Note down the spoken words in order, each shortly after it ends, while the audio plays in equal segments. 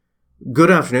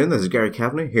Good afternoon, this is Gary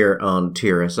Kavanagh here on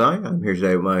TRSI. I'm here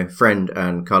today with my friend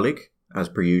and colleague, as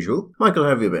per usual. Michael,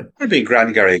 how have you been? I've been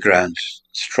grand, Gary, grand.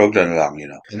 Struggling along, you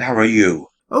know. And how are you?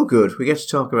 Oh, good. We get to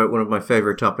talk about one of my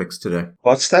favourite topics today.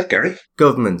 What's that, Gary?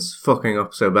 Governments fucking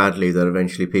up so badly that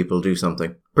eventually people do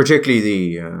something.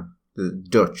 Particularly the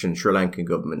Dutch and Sri Lankan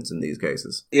governments in these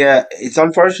cases. Yeah, it's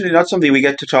unfortunately not something we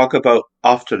get to talk about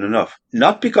often enough.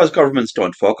 Not because governments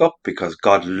don't fuck up, because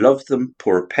God love them,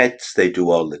 poor pets, they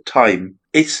do all the time.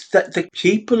 It's that the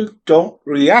people don't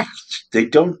react. They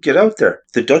don't get out there.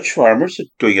 The Dutch farmers are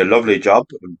doing a lovely job,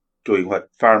 doing what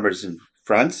farmers in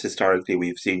France historically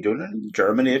we've seen doing it, in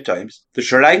Germany at times. The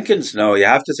Sri Lankans, no, you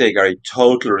have to say, Gary,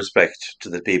 total respect to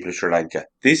the people of Sri Lanka.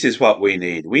 This is what we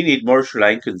need. We need more Sri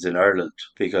Lankans in Ireland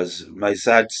because my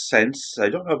sad sense, I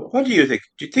don't know, what do you think?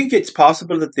 Do you think it's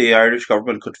possible that the Irish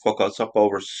government could fuck us up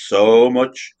over so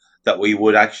much that we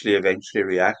would actually eventually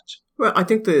react? Well, I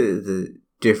think the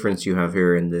difference you have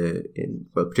here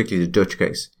well, particularly the Dutch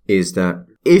case, is that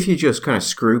if you just kind of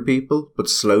screw people, but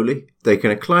slowly, they can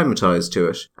acclimatise to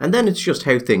it. And then it's just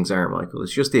how things are, Michael.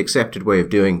 It's just the accepted way of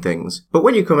doing things. But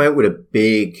when you come out with a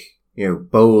big,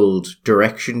 bold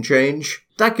direction change,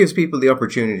 that gives people the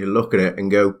opportunity to look at it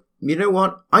and go, you know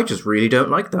what? I just really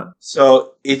don't like that.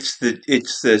 So it's the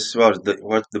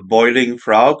boiling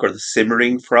frog or the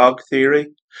simmering frog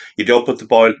theory. You don't put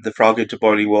the frog into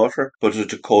boiling water, put it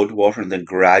into cold water, and then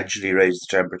gradually raise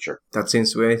the temperature. That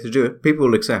seems the way to do it. People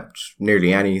will accept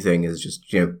nearly anything as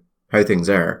just, how things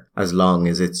are, as long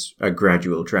as it's a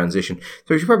gradual transition.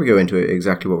 So we should probably go into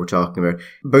exactly what we're talking about.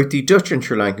 Both the Dutch and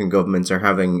Sri Lankan governments are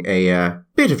having a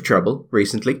bit of trouble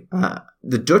recently.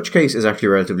 The Dutch case is actually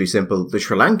relatively simple. The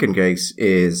Sri Lankan case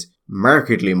is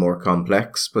markedly more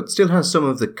complex, but still has some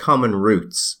of the common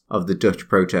roots of the Dutch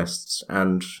protests.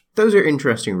 And those are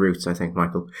interesting roots, I think,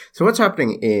 Michael. So what's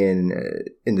happening in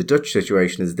the Dutch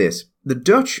situation is this. The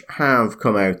Dutch have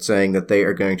come out saying that they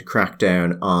are going to crack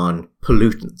down on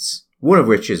pollutants, one of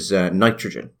which is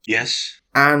nitrogen. Yes.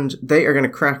 And they are going to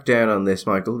crack down on this,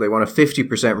 Michael. They want a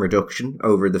 50% reduction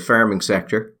over the farming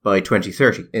sector by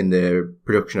 2030 in the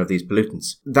production of these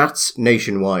pollutants. That's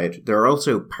nationwide. There are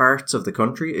also parts of the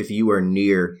country, if you are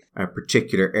near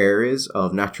particular areas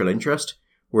of natural interest,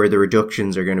 where the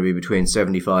reductions are going to be between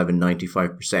 75 and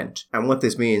 95%. And what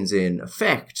this means in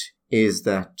effect is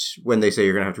that when they say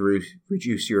you're going to have to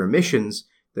reduce your emissions,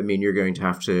 that mean you're going to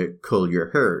have to cull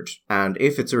your herd. And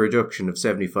if it's a reduction of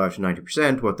 75 to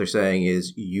 90%, what they're saying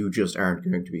is you just aren't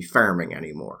going to be farming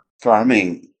anymore.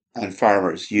 Farming and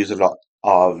farmers use a lot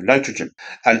of nitrogen.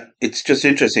 And it's just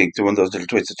interesting to one of those little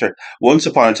twists of turn. Once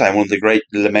upon a time, one of the great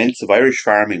laments of Irish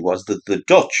farming was that the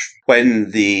Dutch,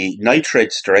 when the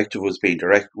nitrates directive was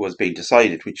being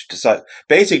decided, which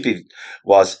basically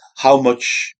was how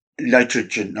much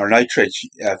nitrogen or nitrates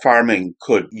farming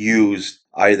could use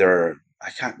either.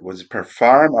 Was it per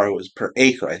farm or it was per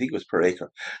acre? I think it was per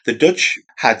acre. The Dutch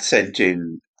had sent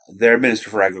in their Minister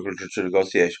for Agriculture to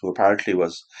negotiate, who apparently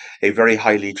was a very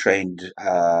highly trained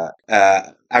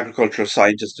agricultural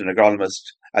scientist and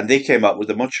agronomist, and they came up with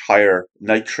a much higher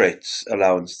nitrates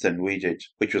allowance than we did,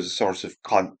 which was a source of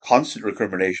constant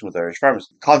recrimination with Irish farmers.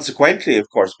 Consequently, of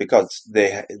course, because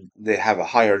they have a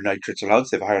higher nitrates allowance,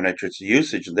 they have a higher nitrates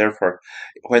usage, and therefore,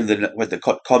 when the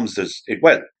cut comes,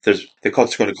 the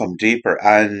cut's going to come deeper,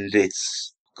 and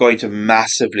it's going to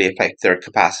massively affect their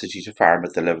capacity to farm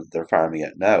at the level they're farming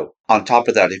at now. On top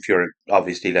of that, if you're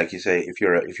obviously, like you say, if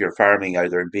you're farming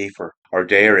either in beef or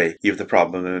dairy, you have the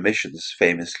problem of emissions.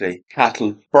 Famously,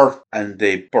 cattle burp and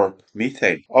they burp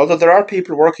methane. Although there are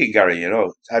people working, Gary,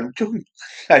 and doing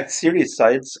serious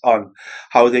science on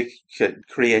how they can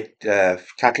create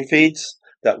cattle feeds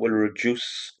that will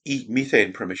reduce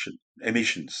methane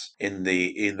emissions in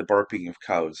the burping of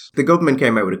cows. The government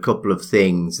came out with a couple of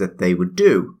things that they would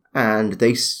do, and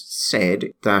they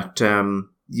said that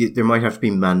there might have to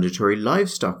be mandatory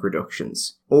livestock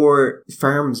reductions, or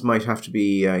farms might have to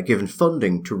be given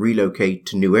funding to relocate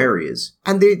to new areas.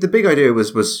 And the big idea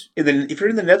was if you're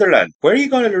in the Netherlands, where are you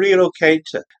going to relocate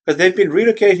to? Because they've been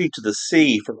relocating to the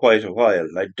sea for quite a while,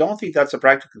 and I don't think that's a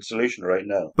practical solution right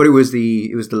now. But it was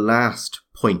the last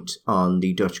point on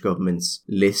the Dutch government's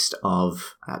list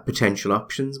of potential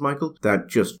options, Michael, that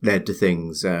just led to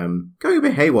things going a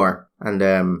bit haywire,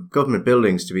 and government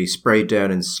buildings to be sprayed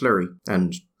down in slurry,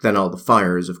 and then all the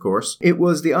fires, of course. It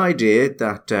was the idea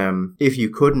that if you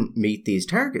couldn't meet these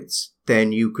targets,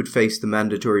 then you could face the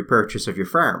mandatory purchase of your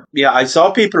farm. Yeah, I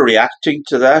saw people reacting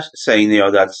to that, saying,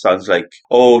 that sounds like,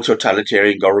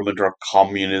 totalitarian government or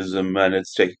communism,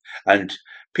 and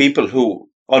people who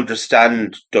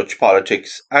understand Dutch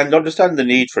politics and understand the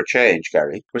need for change,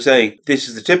 Gary. We're saying this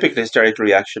is the typical hysterical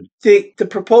reaction. The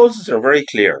proposals are very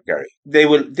clear, Gary.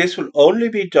 This will only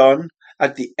be done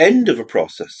at the end of a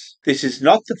process. This is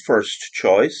not the first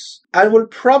choice and will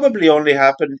probably only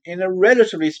happen in a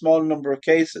relatively small number of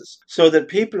cases, so that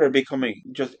people are becoming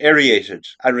just irritated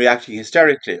and reacting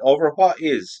hysterically over what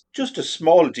is just a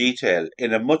small detail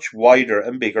in a much wider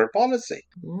and bigger policy.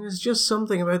 There's just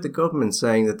something about the government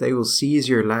saying that they will seize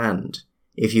your land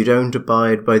if you don't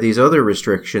abide by these other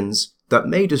restrictions that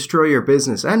may destroy your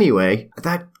business anyway.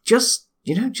 That just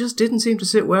didn't seem to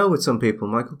sit well with some people,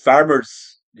 Michael.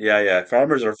 Farmers. Yeah.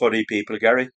 Farmers are funny people,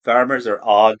 Gary. Farmers are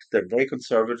odd. They're very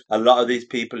conservative. A lot of these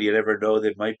people, you never know,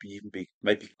 they might be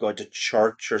going to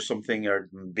church or something, or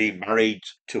being married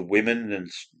to women,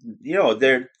 and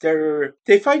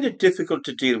they find it difficult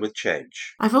to deal with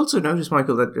change. I've also noticed,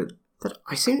 Michael, that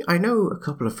I know a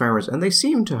couple of farmers, and they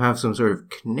seem to have some sort of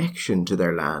connection to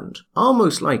their land.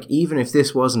 Almost like, even if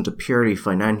this wasn't a purely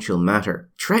financial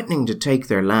matter, threatening to take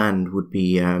their land would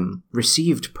be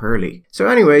received poorly. So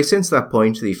anyway, since that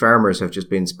point, the farmers have just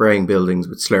been spraying buildings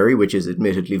with slurry, which is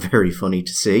admittedly very funny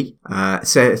to see,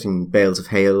 setting bales of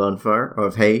hay on fire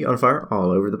all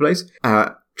over the place,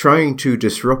 trying to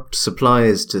disrupt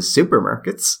supplies to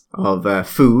supermarkets of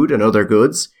food and other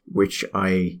goods, which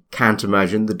I can't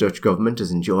imagine the Dutch government is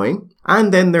enjoying.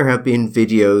 And then there have been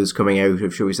videos coming out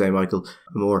of, shall we say, Michael,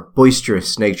 a more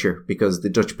boisterous nature, because the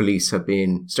Dutch police have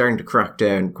been starting to crack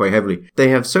down quite heavily. They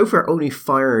have so far only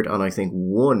fired on, I think,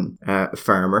 one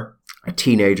farmer, a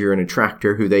teenager in a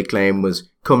tractor who they claim was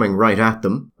coming right at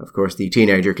them. Of course, the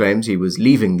teenager claims he was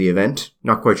leaving the event.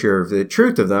 Not quite sure of the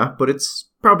truth of that, but it's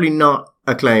probably not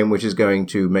a claim which is going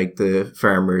to make the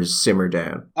farmers simmer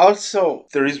down. Also,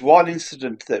 there is one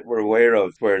incident that we're aware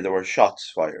of where there were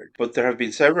shots fired, but there have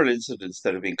been several incidents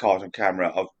that have been caught on camera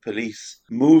of police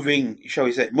moving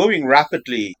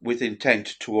rapidly with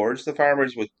intent towards the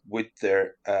farmers with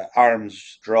their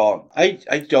arms drawn. I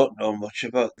don't know much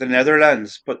about the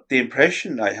Netherlands, but the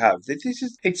impression I have that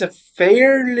it's a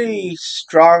fairly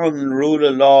strong rule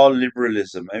of law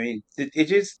liberalism. I mean,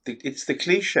 it's the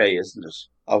cliche, isn't it,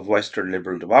 of Western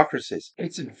liberal democracies.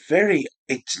 It's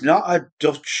not a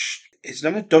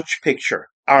Dutch picture.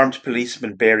 Armed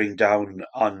policemen bearing down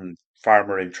on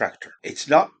farmer and tractor. It's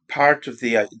not part of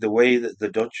the way that the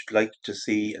Dutch like to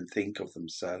see and think of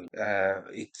themselves. I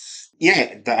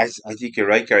think you're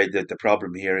right, Gary. That the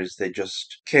problem here is they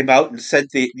just came out and said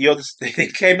the others. They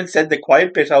came and said the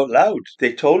quiet bit out loud.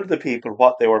 They told the people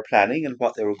what they were planning and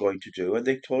what they were going to do, and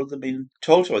they told them in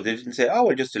total. They didn't say, "Oh,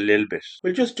 we'll just a little bit.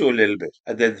 We'll just do a little bit,"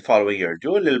 and then the following year,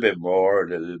 do a little bit more, a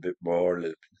little bit more, a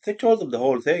little bit. They told them the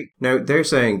whole thing. Now, they're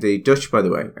saying, the Dutch, by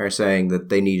the way, are saying that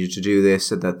they needed to do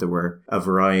this and that there were a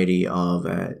variety of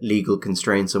legal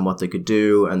constraints on what they could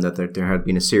do, and that there had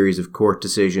been a series of court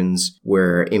decisions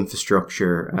where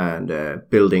infrastructure and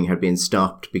building had been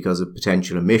stopped because of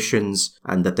potential emissions,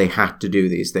 and that they had to do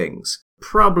these things.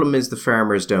 Problem is the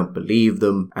farmers don't believe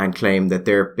them and claim that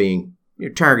they're being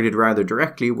targeted rather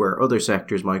directly, where other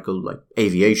sectors, Michael, like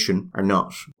aviation, are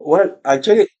not. Well, I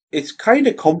tell you, it's kind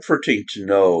of comforting to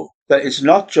know that it's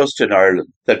not just in Ireland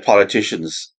that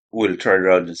politicians will turn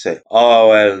around and say, "Oh,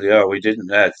 well, yeah, we didn't.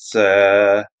 That's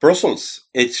Brussels.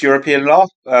 It's European law.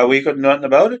 We got nothing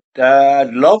about it.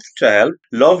 Love to help.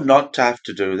 Love not to have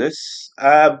to do this.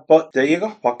 But there you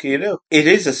go. What can you do?" It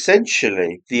is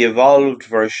essentially the evolved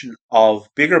version of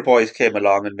bigger boys came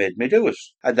along and made me do it.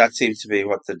 And that seems to be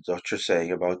what the Dutch are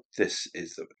saying about this,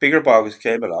 is that bigger boys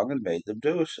came along and made them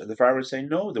do it. And the farmers saying,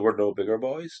 "No, there were no bigger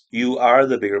boys. You are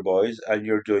the bigger boys and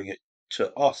you're doing it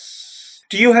to us."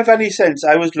 Do you have any sense?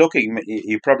 I was looking,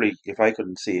 you probably, if I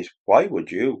couldn't see it, why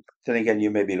would you? Then again, you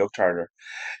maybe looked harder.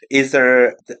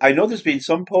 I know there's been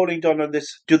some polling done on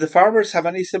this. Do the farmers have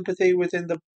any sympathy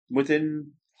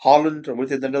within Holland or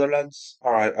within the Netherlands?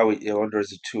 Or I wonder,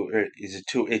 is it too,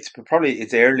 it's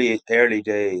early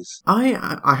days.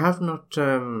 I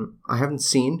haven't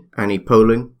seen any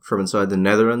polling from inside the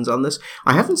Netherlands on this.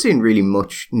 I haven't seen really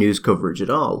much news coverage at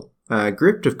all.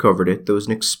 Gript have covered it. There was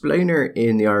an explainer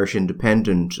in the Irish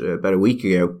Independent about a week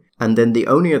ago, and then the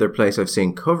only other place I've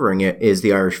seen covering it is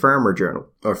the Irish Farmer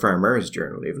Journal, or Farmers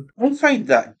Journal even. I find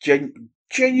that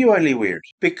genuinely weird,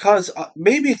 because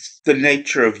maybe it's the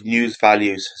nature of news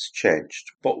values has changed.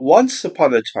 But once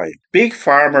upon a time, big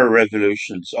farmer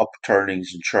revolutions,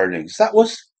 upturnings and churnings, that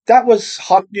was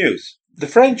hot news. The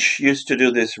French used to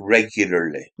do this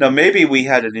regularly. Now, maybe we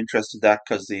had an interest in that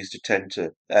because they used to tend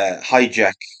to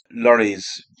hijack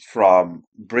lorries from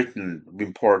Britain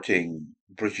importing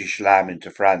British lamb into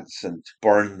France and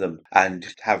burn them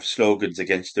and have slogans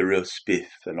against the roast beef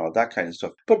and all that kind of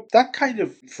stuff. But that kind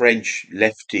of French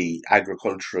lefty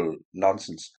agricultural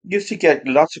nonsense used to get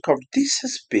lots of coverage. This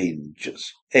has been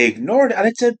just ignored, and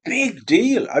it's a big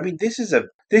deal. I mean, this is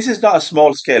not a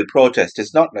small scale protest.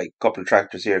 It's not like a couple of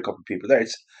tractors here, a couple of people there.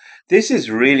 This is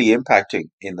really impacting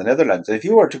in the Netherlands. And if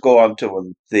you were to go on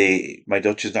to my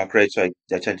Dutch is not great, so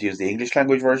I tend to use the English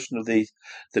language version of these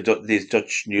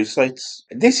Dutch news sites.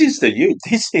 This is the news.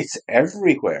 This is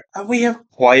everywhere, and we have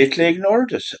quietly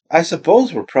ignored it. I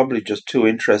suppose we're probably just too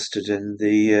interested in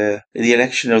the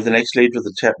election of the next leader of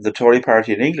the Tory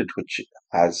party in England, which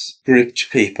has gripped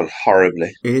people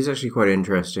horribly. It is actually quite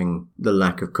interesting, the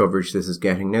lack of coverage this is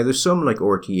getting. Now, there's some like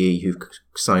RTE who've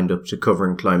signed up to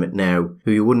Covering Climate Now,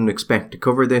 who you wouldn't expect to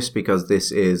cover this because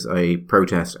this is a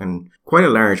protest, and quite a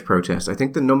large protest. I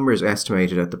think the numbers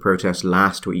estimated at the protest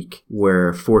last week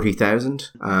were 40,000,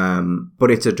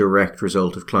 but it's a direct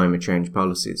result of climate change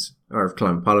policies. Or of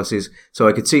climate policies. So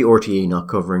I could see RTE not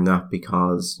covering that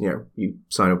because, you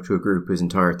sign up to a group whose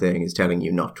entire thing is telling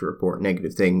you not to report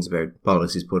negative things about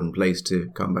policies put in place to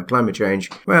combat climate change.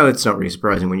 Well, it's not really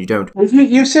surprising when you don't.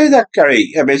 You say that,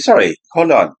 Gary. I mean, sorry,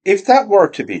 hold on. If that were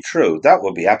to be true, that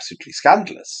would be absolutely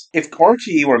scandalous. If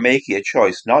RTE were making a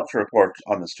choice not to report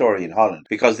on the story in Holland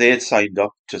because they had signed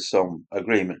up to some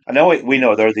agreement. I know we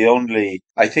know they're the only,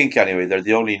 I think anyway, they're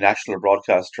the only national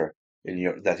broadcaster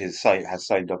that has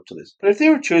signed up to this. But if they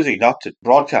were choosing not to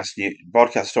broadcast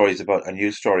stories about a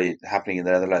news story happening in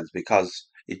the Netherlands because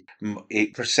the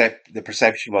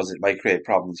perception was it might create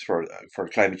problems for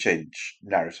climate change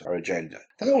narrative or agenda,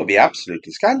 that would be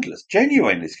absolutely scandalous,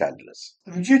 genuinely scandalous.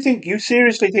 I mean, do you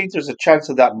seriously think there's a chance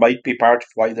that might be part of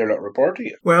why they're not reporting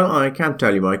it? Well, I can't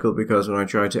tell you, Michael, because when I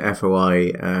tried to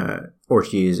FOI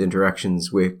RTE's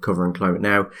interactions with Covering Climate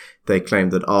Now, they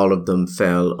claimed that all of them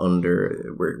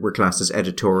were classed as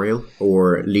editorial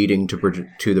or leading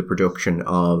to the production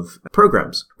of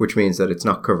programs, which means that it's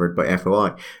not covered by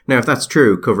FOI. Now, if that's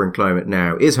true, Covering Climate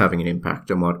Now is having an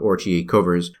impact on what RTE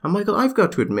covers. And Michael, I've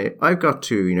got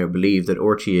to believe that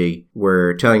RTE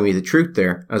were telling me the truth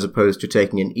there, as opposed to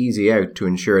taking an easy out to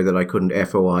ensure that I couldn't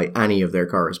FOI any of their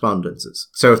correspondences.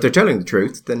 So if they're telling the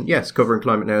truth, then yes, Covering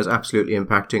Climate Now is absolutely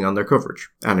impacting on their coverage.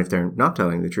 And if they're not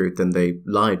telling the truth, then they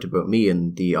lied about me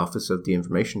and the Office of the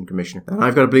Information Commissioner. And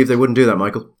I've got to believe they wouldn't do that,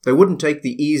 Michael. They wouldn't take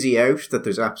the easy out that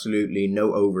there's absolutely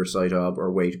no oversight of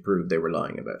or way to prove they were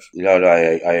lying about.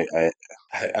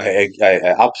 I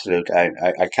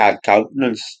can't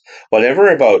countenance whatever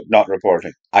about not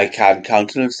reporting. I can't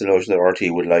countenance the notion that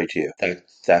RT would lie to you.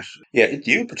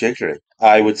 You particularly.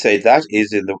 I would say that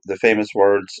is, in the famous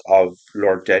words of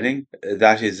Lord Denning,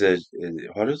 that is a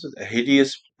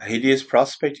hideous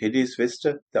prospect, hideous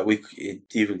vista, that we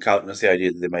even countenance the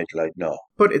idea that they might lie. No.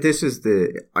 But I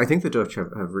think the Dutch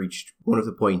have reached one of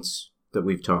the points that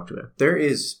we've talked about. There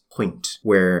is a point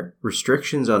where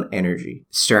restrictions on energy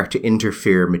start to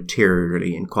interfere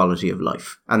materially in quality of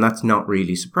life. And that's not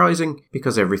really surprising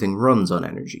because everything runs on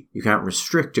energy. You can't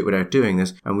restrict it without doing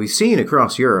this. And we've seen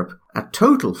across Europe a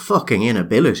total fucking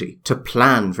inability to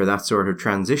plan for that sort of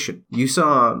transition. You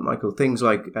saw, Michael, things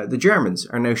like the Germans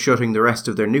are now shutting the rest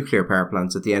of their nuclear power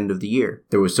plants at the end of the year.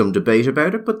 There was some debate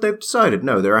about it, but they've decided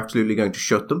no, they're absolutely going to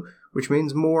shut them, which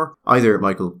means more, either,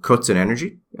 Michael, cuts in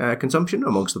energy consumption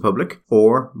amongst the public,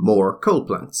 or more coal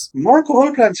plants. More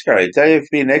coal plants, Gary. They have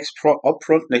been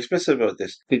upfront and explicit about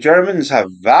this. The Germans have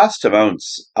vast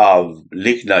amounts of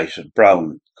lignite and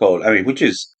brown coal, which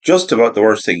is just about the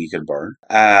worst thing you can burn.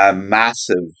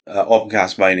 Massive open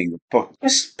cast mining, but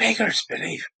it's beggars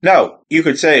belief. Now, you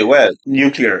could say, well,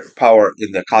 nuclear power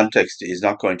in the context is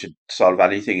not going to solve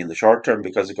anything in the short term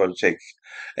because it's going to take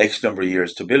X number of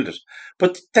years to build it.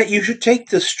 But that you should take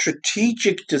the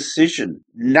strategic decision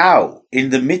now, in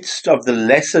the midst of the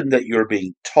lesson that you're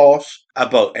being taught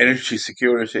about energy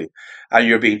security, and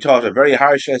you're being taught a very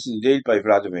harsh lesson indeed by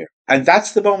Vladimir. And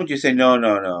that's the moment you say, no,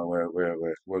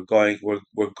 we're going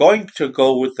to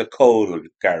go with the coal,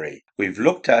 Gary. We've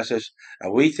looked at it,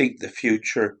 and we think the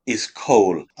future is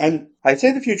coal. And I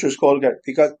say the future is coal, Gary,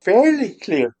 because fairly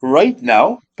clear right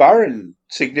now, barring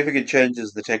significant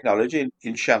changes in the technology,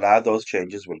 inshallah, those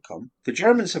changes will come. The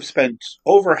Germans have spent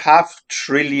over €500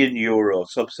 billion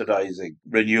subsidizing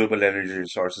renewable energy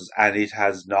resources, and it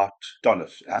has not done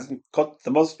it. It hasn't cut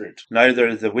the mustard.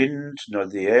 Neither the wind, nor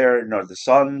the air, nor the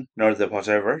sun, nor the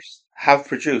whatever have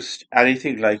produced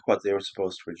anything like what they were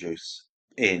supposed to produce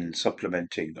in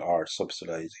supplementing or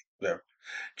subsidizing their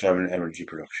German energy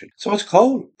production. So it's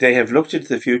coal. They have looked into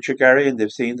the future, Gary, and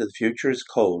they've seen that the future is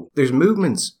coal. There's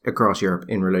movements across Europe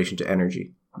in relation to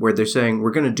energy. where they're saying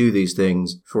we're going to do these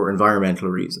things for environmental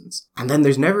reasons. And then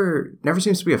there's never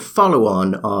seems to be a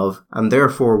follow-on of, and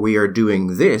therefore we are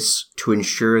doing this to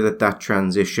ensure that that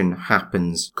transition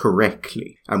happens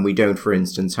correctly. And we don't, for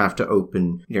instance, have to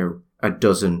open, a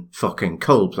dozen fucking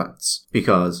coal plants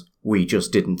because we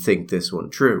just didn't think this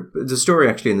one through. There's a story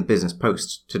actually in the Business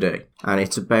Post today, and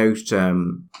it's about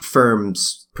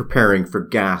firms preparing for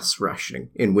gas rationing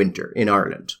in winter in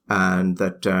Ireland, and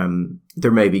that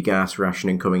there may be gas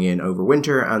rationing coming in over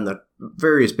winter, and that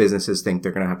various businesses think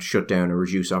they're going to have to shut down or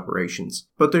reduce operations.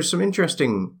 But there's some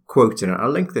interesting quotes in it. I'll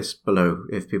link this below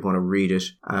if people want to read it.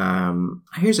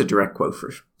 Here's a direct quote for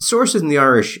it. Sources in the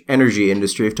Irish energy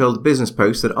industry have told the Business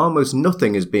Post that almost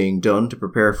nothing is being done to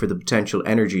prepare for the potential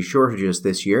energy shortages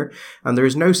this year, and there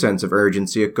is no sense of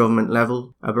urgency at government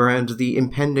level around the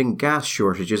impending gas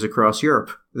shortages across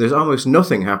Europe. There's almost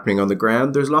nothing happening on the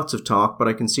ground. There's lots of talk, but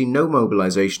I can see no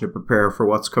mobilisation to prepare for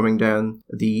what's coming down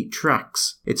the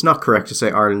tracks. It's not correct to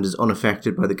say Ireland is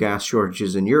unaffected by the gas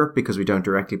shortages in Europe because we don't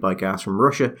directly buy gas from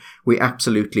Russia. We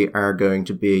absolutely are going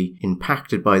to be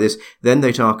impacted by this. Then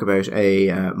they talk about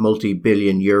a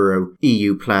multi-billion euro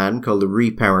EU plan called the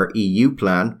Repower EU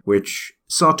plan, which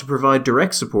sought to provide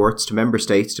direct supports to member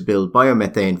states to build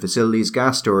biomethane facilities,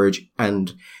 gas storage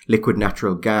and liquid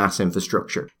natural gas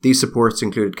infrastructure. These supports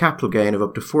included capital gain of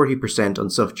up to 40% on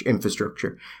such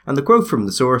infrastructure. And the quote from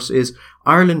the source is,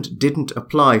 Ireland didn't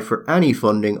apply for any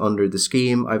funding under the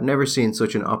scheme. I've never seen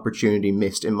such an opportunity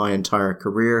missed in my entire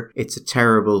career. It's a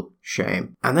terrible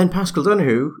shame. And then Pascal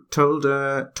Donoghue told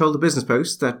the Business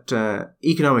Post that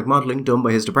economic modelling done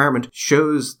by his department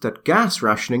shows that gas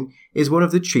rationing is one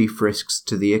of the chief risks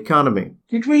to the economy.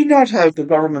 Did we not have the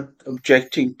government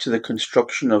objecting to the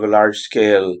construction of a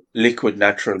large-scale liquid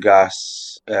natural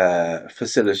gas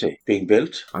facility being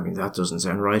built? I mean, that doesn't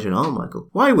sound right at all, Michael.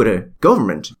 Why would a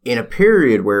government, in a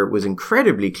period where it was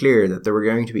incredibly clear that there were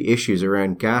going to be issues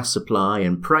around gas supply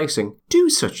and pricing, do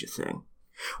such a thing?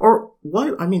 Or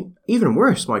why, I mean, even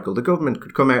worse, Michael, the government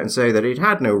could come out and say that it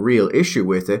had no real issue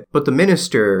with it, but the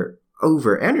minister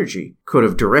over energy could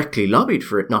have directly lobbied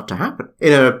for it not to happen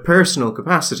in a personal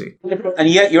capacity. And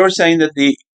yet you're saying that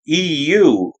the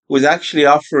EU was actually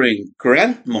offering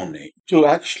grant money to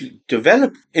actually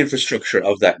develop infrastructure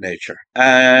of that nature.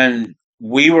 And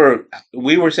we were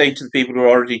saying to the people who were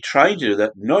already trying to do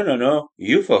that, no,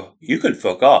 you can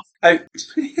fuck off.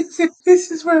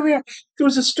 This is where we are. There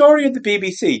was a story in the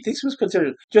BBC. This was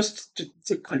considered, just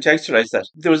to contextualize that,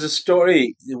 there was a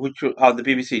story which on the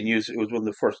BBC News. It was one of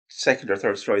the first, second or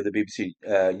third story of the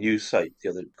BBC news site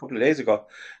a couple of days ago,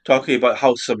 talking about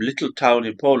how some little town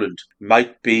in Poland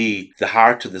might be the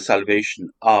heart of the salvation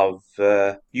of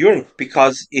Europe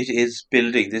because it is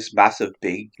building this massive,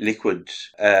 big liquid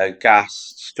gas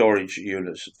storage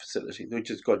unit facility, which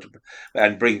is going to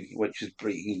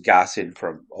bringing gas in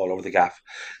from all over the gaff.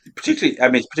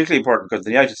 It's particularly important because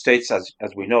the United States,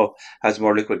 as we know, has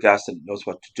more liquid gas than it knows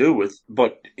what to do with.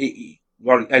 But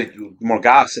more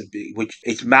gas, which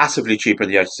it's massively cheaper in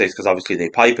the United States because obviously they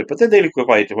pipe it, but then they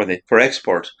liquefy it for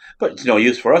export. But it's no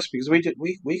use for us because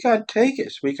we can't take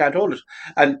it, we can't hold it.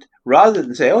 And rather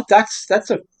than say, that's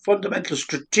a fundamental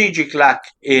strategic lack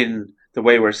in the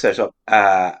way we're set up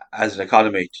as an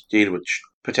economy to deal with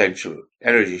potential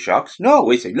energy shocks. No,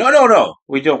 we say, no,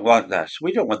 we don't want that.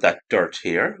 We don't want that dirt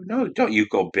here. No, don't you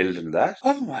go building that.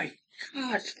 Oh my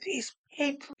God, these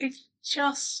people, it's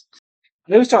just...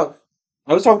 I was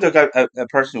talking to a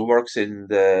person who works in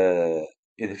the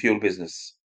fuel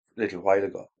business a little while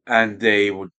ago, and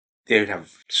they would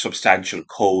have substantial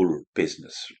coal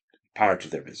business, part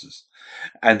of their business.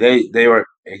 And they were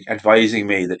advising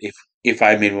me that if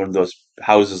I'm in one of those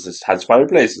houses that has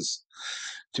fireplaces,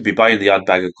 to be buying the odd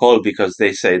bag of coal, because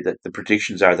they say that the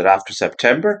predictions are that after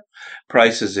September,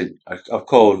 prices of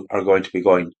coal are going to be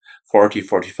going 40,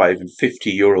 45 and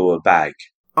 50 euro a bag.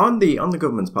 On the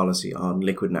government's policy on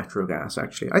liquid natural gas,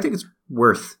 actually, I think it's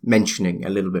worth mentioning a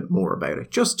little bit more about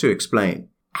it, just to explain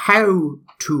how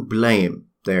to blame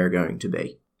they're going to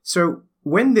be. So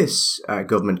when this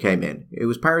government came in, it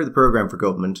was part of the programme for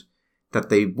government that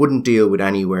they wouldn't deal with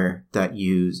anywhere that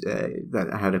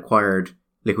that had acquired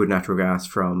liquid natural gas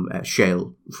from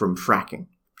shale, from fracking.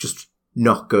 Just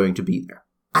not going to be there.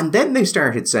 And then they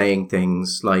started saying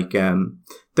things like,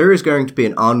 there is going to be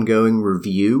an ongoing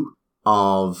review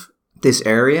of this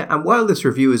area, and while this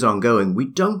review is ongoing, we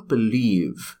don't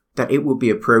believe that it would be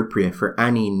appropriate for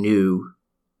any new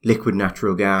liquid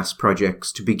natural gas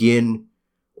projects to begin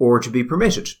or to be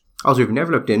permitted. Also, if you've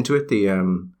never looked into it,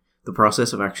 the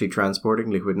process of actually transporting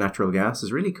liquid natural gas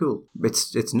is really cool.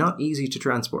 It's not easy to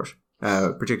transport.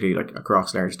 particularly like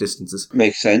across large distances.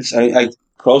 Makes sense.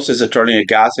 Process of turning a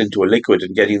gas into a liquid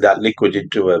and getting that liquid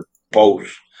into a boat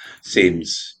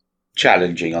seems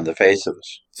challenging on the face of it.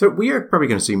 So we are probably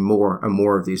going to see more and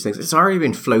more of these things. It's already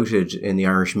been floated in the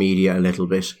Irish media a little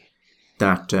bit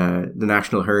that the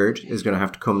national herd is going to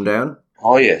have to come down.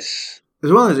 Oh, yes.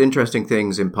 There's one of those interesting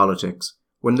things in politics.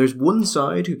 When there's one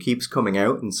side who keeps coming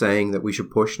out and saying that we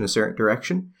should push in a certain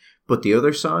direction, but the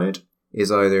other side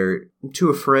is either too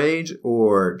afraid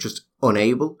or just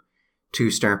unable to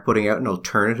start putting out an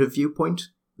alternative viewpoint,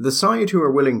 the side who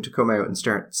are willing to come out and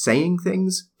start saying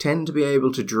things tend to be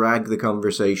able to drag the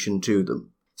conversation to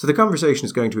them. So the conversation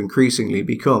is going to increasingly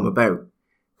become about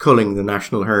culling the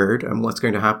national herd and what's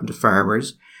going to happen to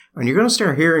farmers. And you're going to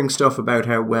start hearing stuff about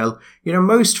how, well,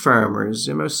 most farmers,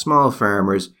 most small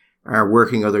farmers are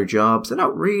working other jobs. They're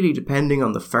not really depending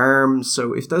on the farms.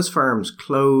 So if those farms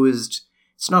closed,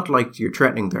 it's not like you're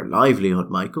threatening their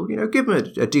livelihood, Michael. Give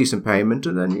them a decent payment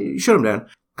and then you shut them down.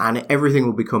 And everything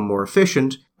will become more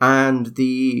efficient. And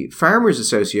the Farmers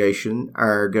Association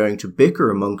are going to bicker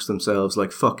amongst themselves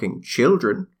like fucking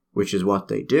children, which is what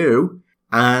they do.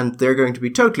 And they're going to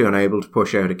be totally unable to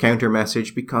push out a counter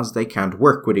message because they can't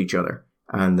work with each other.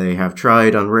 And they have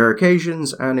tried on rare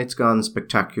occasions, and it's gone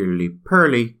spectacularly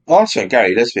poorly. Also,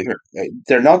 Gary, let's be clear.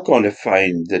 They're not going to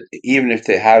find that even if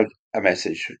they have a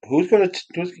message, who's going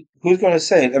to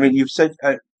say it? I mean, you've said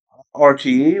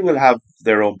RTE will have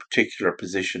their own particular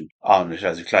position on it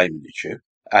as a climate issue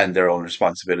and their own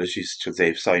responsibilities till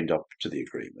they've signed up to the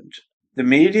agreement. The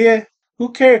media,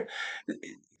 who cares?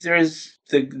 There's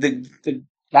the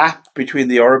gap between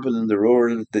the urban and the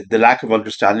rural, the lack of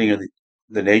understanding of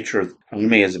the nature of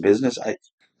farming as a business.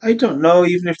 I don't know,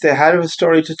 even if they had a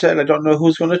story to tell, I don't know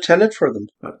who's going to tell it for them.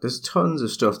 There's tons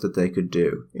of stuff that they could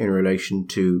do in relation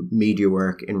to media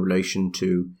work, in relation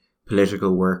to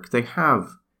political work. They have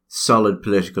solid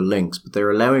political links, but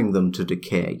they're allowing them to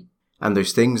decay. And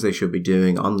there's things they should be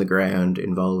doing on the ground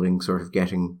involving sort of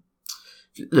getting...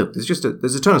 Look, there's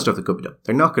a ton of stuff that could be done.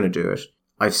 They're not going to do it.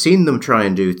 I've seen them try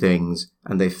and do things,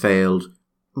 and they failed.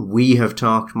 We have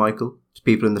talked, Michael, to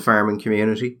people in the farming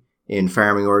community, in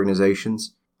farming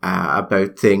organisations,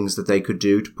 about things that they could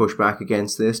do to push back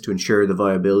against this, to ensure the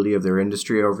viability of their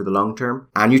industry over the long term.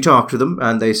 And you talk to them,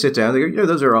 and they sit down, they go,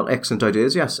 those are all excellent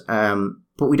ideas, yes,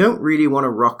 but we don't really want to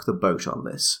rock the boat on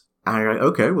this. And you're like,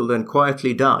 okay, well then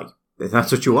quietly die, if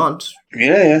that's what you want.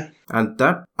 Yeah. And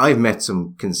that, I've met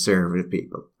some conservative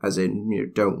people, as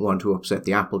in, don't want to upset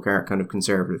the apple cart kind of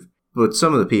conservative. But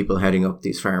some of the people heading up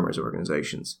these farmers'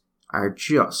 organisations are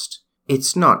just,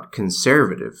 it's not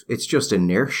conservative, it's just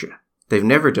inertia. They've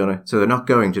never done it, so they're not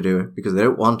going to do it because they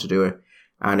don't want to do it.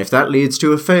 And if that leads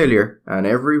to a failure and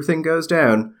everything goes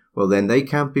down, well then they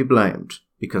can't be blamed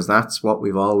because that's what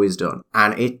we've always done.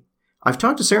 And I've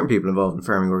talked to certain people involved in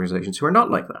farming organisations who are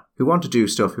not like that, who want to do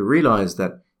stuff, who realise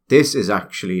that this is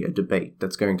actually a debate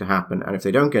that's going to happen, and if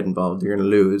they don't get involved, they're going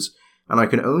to lose. And I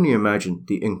can only imagine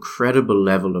the incredible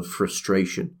level of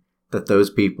frustration that those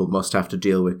people must have to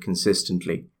deal with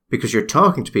consistently, because you're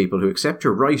talking to people who accept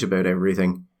you're right about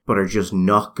everything, but are just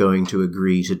not going to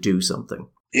agree to do something.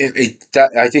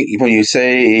 I think when you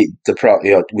say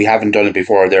we haven't done it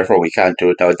before, therefore we can't do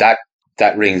it now,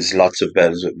 that rings lots of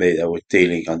bells with me. With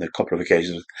dealing on a couple of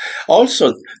occasions.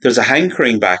 Also, there's a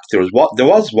hankering back. There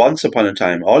was once upon a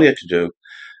time, all you had to do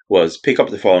was pick up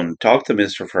the phone, talk to the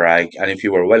Minister for Ag, and if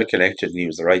you were well connected and he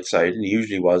was the right side, and he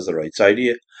usually was the right side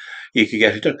of you could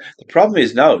get it done. The problem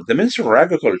is now, the Minister for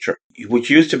Agriculture, which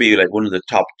used to be like one of the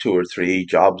top 2 or 3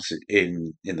 jobs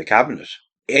in the cabinet,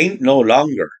 ain't no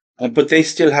longer. But they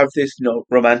still have this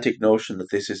romantic notion that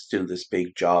this is still this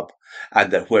big job and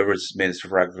that whoever's Minister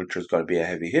for Agriculture is going to be a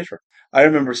heavy hitter. I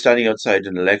remember standing outside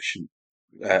an election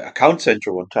account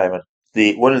centre one time,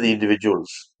 and one of the individuals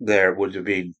there would have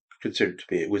been considered to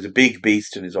be, it was a big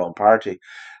beast in his own party,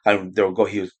 and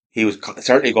he was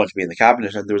certainly going to be in the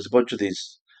cabinet, and there was a bunch of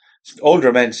these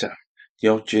older men saying,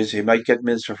 geez, he might get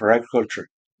Minister for Agriculture.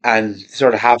 And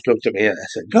sort of half looked at me and I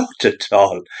said, not at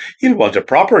all. He'll want a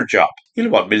proper job.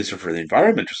 He'll want Minister for the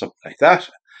Environment or something like that.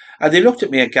 And they looked at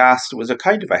me aghast. It was a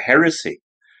kind of a heresy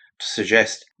to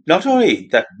suggest not only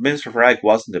that Minister for Ag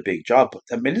wasn't a big job, but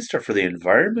the Minister for the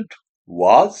Environment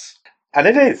was. And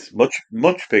it is much,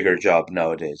 much bigger job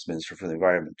nowadays, Minister for the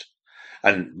Environment.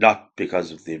 And not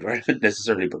because of the environment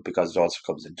necessarily, but because it also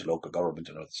comes into local government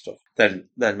and other stuff, than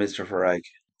Minister for Ag.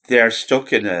 They're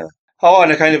stuck in a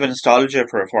kind of a nostalgia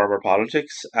for former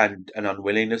politics and an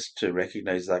unwillingness to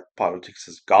recognise that politics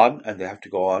is gone and they have to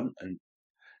go on and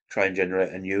try and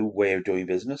generate a new way of doing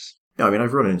business. I mean,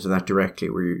 I've run into that directly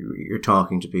where you're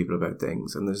talking to people about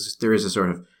things and there is a sort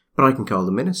of but I can call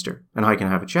the minister and I can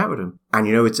have a chat with him. And,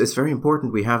 it's very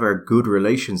important we have our good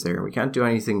relations there. We can't do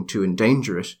anything to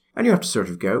endanger it. And you have to sort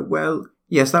of go, well,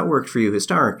 yes, that worked for you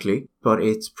historically, but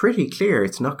it's pretty clear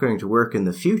it's not going to work in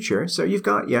the future. So you've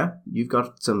got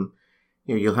some,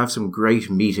 you'll have some great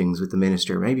meetings with the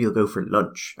minister. Maybe you'll go for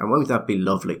lunch. And won't that be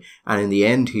lovely? And in the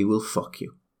end, he will fuck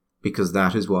you. Because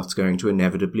that is what's going to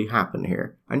inevitably happen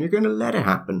here. And you're going to let it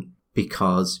happen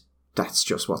because that's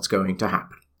just what's going to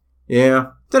happen.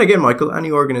 Yeah. Then again, Michael, any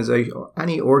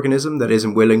organism that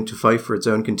isn't willing to fight for its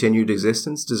own continued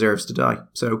existence deserves to die.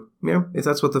 So, if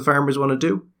that's what the farmers want to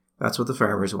do, that's what the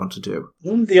farmers want to do.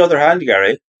 On the other hand,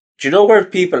 Gary, do you know where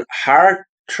people are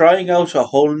trying out a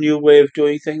whole new way of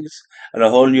doing things and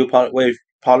a whole new way of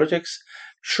politics?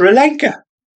 Sri Lanka.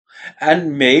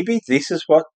 And maybe this is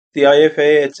what the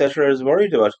IFA, etc., is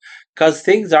worried about, because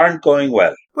things aren't going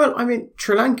well. Well,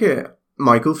 Sri Lanka,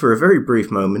 Michael, for a very brief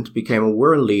moment, became a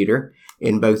world leader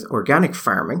in both organic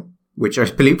farming, which I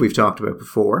believe we've talked about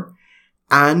before,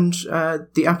 and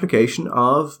the application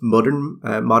of modern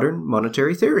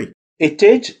monetary theory. It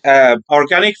did.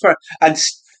 Organic farm and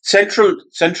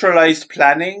centralized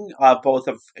planning, both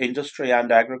of industry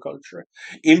and agriculture,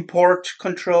 import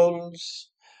controls,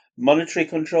 monetary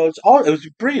controls. It was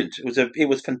brilliant. It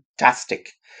was fantastic.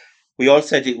 We all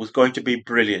said it was going to be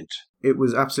brilliant. It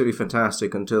was absolutely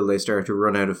fantastic until they started to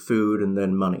run out of food and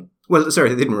then money. Well, sorry,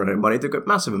 they didn't run out of money. They've got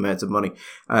massive amounts of money.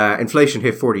 Inflation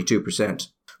hit 42%,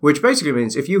 which basically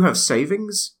means if you have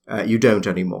savings, you don't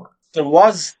anymore. There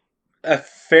was a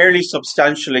fairly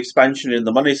substantial expansion in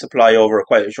the money supply over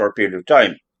quite a short period of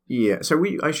time. Yeah, so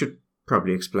I should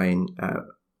probably explain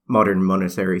modern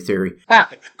monetary theory.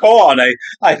 Go on,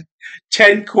 I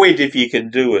 10 quid if you can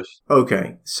do it.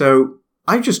 Okay, so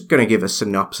I'm just going to give a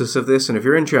synopsis of this, and if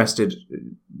you're interested,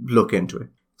 look into it.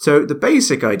 So the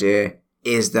basic idea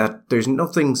is that there's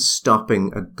nothing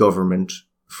stopping a government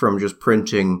from just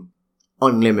printing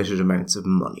unlimited amounts of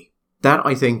money. That,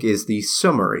 I think, is the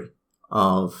summary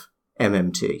of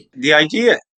MMT. The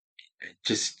idea,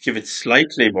 just give it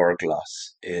slightly more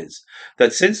gloss, is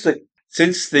that since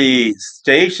the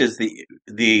state is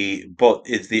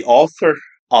the author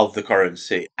of the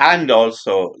currency and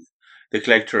also the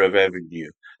collector of revenue,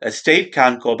 a state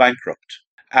can't go bankrupt,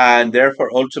 and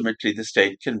therefore ultimately the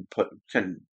state can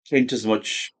print as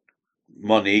much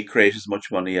money, create as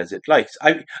much money as it likes.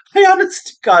 I honest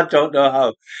to God don't know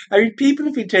how. People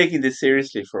have been taking this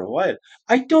seriously for a while.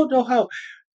 I don't know how.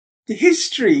 The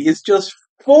history is just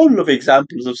full of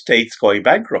examples of states going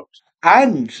bankrupt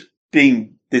and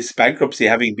being this bankruptcy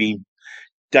having been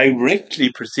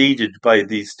directly preceded by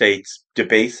these states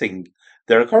debasing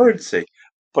their currency.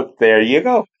 But there you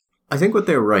go. I think what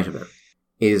they're right about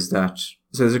is that,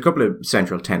 so there's a couple of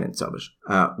central tenets of it.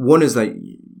 One is that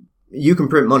you can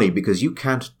print money because you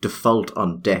can't default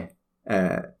on debt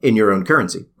in your own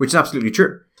currency, which is absolutely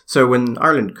true. So when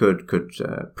Ireland could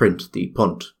print the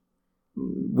punt,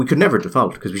 we could never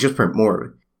default because we just print more of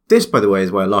it. This, by the way,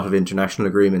 is why a lot of international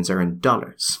agreements are in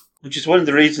dollars. Which is one of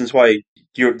the reasons why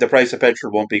the price of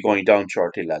petrol won't be going down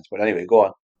shortly, lads. But anyway, go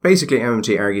on. Basically,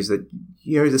 MMT argues that,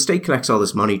 the state collects all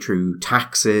this money through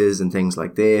taxes and things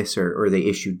like this, or they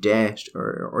issue debt,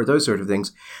 or those sort of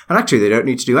things. And actually, they don't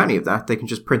need to do any of that. They can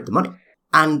just print the money.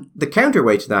 And the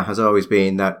counterweight to that has always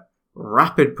been that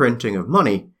rapid printing of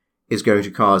money is going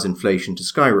to cause inflation to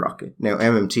skyrocket. Now,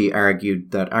 MMT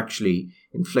argued that actually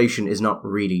inflation is not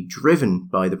really driven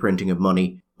by the printing of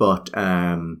money, but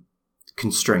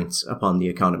constraints upon the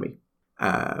economy.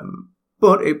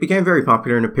 But it became very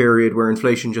popular in a period where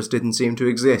inflation just didn't seem to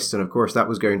exist. And of course, that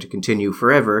was going to continue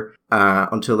forever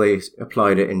until they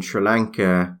applied it in Sri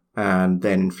Lanka. And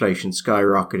then inflation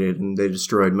skyrocketed and they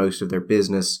destroyed most of their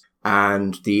business.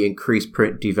 And the increased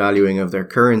devaluing of their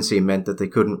currency meant that they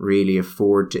couldn't really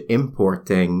afford to import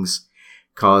things,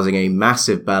 causing a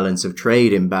massive balance of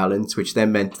trade imbalance, which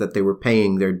then meant that they were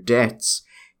paying their debts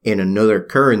in another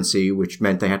currency, which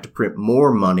meant they had to print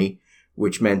more money,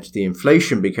 which meant the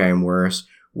inflation became worse,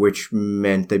 which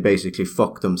meant they basically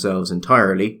fucked themselves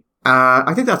entirely.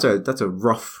 I think that's a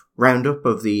rough roundup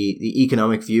of the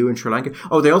economic view in Sri Lanka.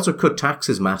 Oh, they also cut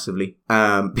taxes massively,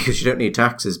 because you don't need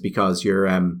taxes because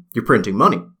you're printing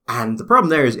money. And the problem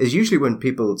there is usually when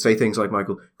people say things like,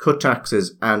 Michael, cut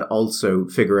taxes and also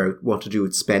figure out what to do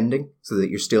with spending so that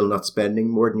you're still not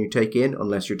spending more than you take in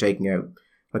unless you're taking out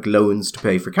like loans to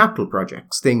pay for capital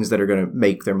projects, things that are going to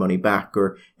make their money back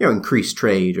or, increase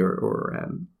trade or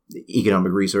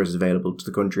economic resources available to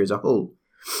the country as a whole.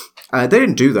 They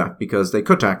didn't do that because they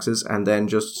cut taxes and then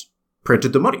just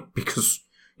printed the money because,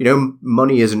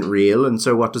 money isn't real. And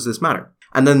so what does this matter?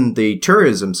 And then the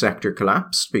tourism sector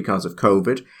collapsed because of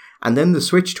COVID. And then the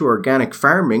switch to organic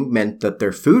farming meant that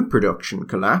their food production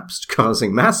collapsed,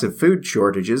 causing massive food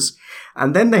shortages.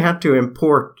 And then they had to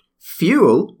import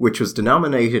fuel, which was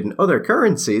denominated in other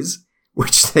currencies,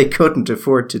 which they couldn't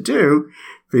afford to do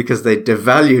because they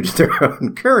devalued their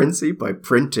own currency by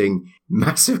printing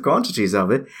massive quantities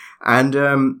of it.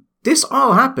 And this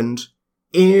all happened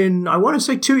in, I want to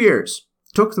say, 2 years.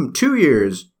 It took them 2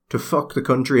 years to fuck the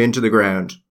country into the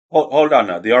ground. Hold on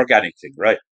now, the organic thing,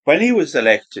 right? When he was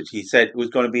elected, he said it was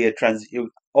going to be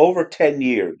over 10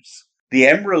 years. The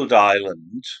Emerald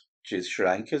Island, which is Sri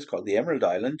Lanka, is called the Emerald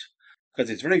Island, because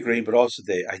it's very green, but also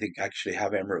they, I think, actually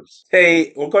have emeralds.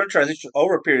 They were going to transition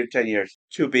over a period of 10 years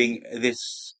to being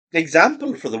this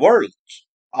example for the world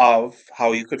of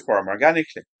how you could farm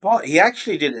organically. But he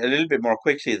actually did it a little bit more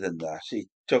quickly than that. He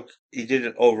did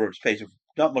it over a space of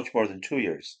not much more than 2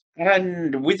 years.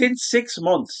 And within 6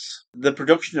 months, the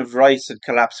production of rice had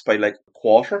collapsed by like a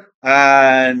quarter.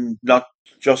 And not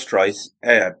just rice,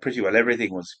 pretty well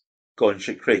everything was going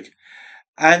shit creek.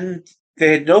 And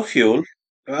they had no fuel.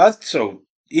 So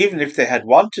even if they had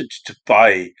wanted to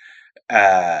buy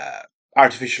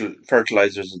artificial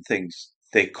fertilizers and things,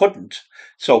 they couldn't.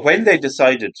 So when they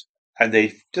decided, and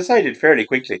they decided fairly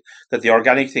quickly, that the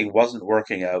organic thing wasn't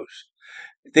working out,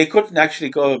 they couldn't actually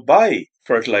go buy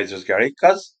fertilizers, Gary,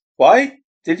 because why?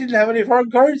 They didn't have any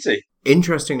foreign currency.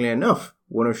 Interestingly enough,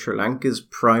 one of Sri Lanka's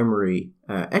primary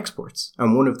exports,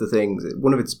 and one of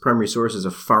its primary sources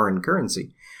of foreign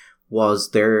currency,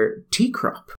 was their tea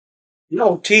crop.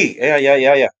 No, tea.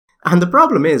 Yeah. And the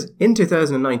problem is, in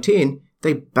 2019,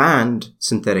 they banned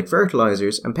synthetic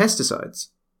fertilizers and pesticides.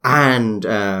 And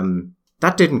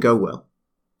that didn't go well.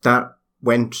 That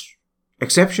went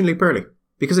exceptionally poorly.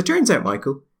 Because it turns out,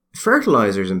 Michael,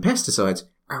 fertilizers and pesticides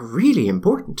are really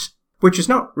important. Which is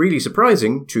not really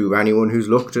surprising to anyone who's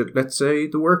looked at, let's say,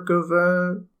 the work of,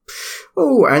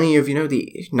 any of,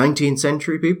 the 19th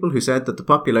century people who said that the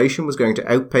population was going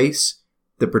to outpace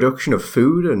the production of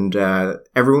food and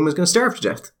everyone was going to starve to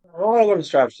death. Oh, I'm going to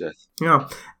starve to death. Yeah.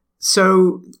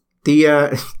 So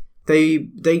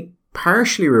they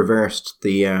partially reversed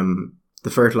the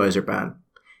fertilizer ban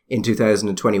in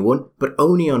 2021, but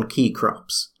only on key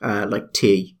crops like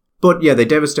tea. But yeah, they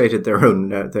devastated their own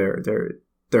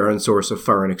their own source of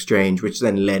foreign exchange, which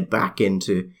then led back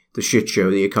into the shit show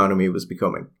the economy was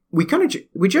becoming. We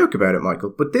joke about it,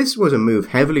 Michael, but this was a move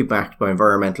heavily backed by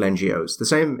environmental NGOs, the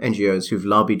same NGOs who've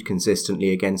lobbied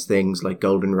consistently against things like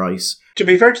golden rice. To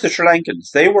be fair to the Sri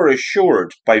Lankans, they were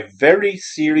assured by very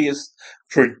serious,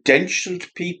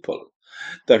 credentialed people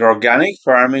that organic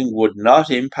farming would not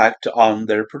impact on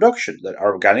their production, that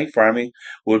organic farming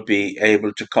would be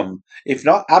able to come, if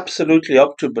not absolutely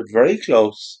up to, but very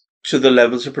close to the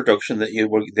levels of production that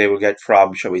they will get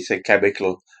from, shall we say,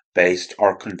 chemical-based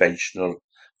or conventional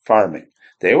farming.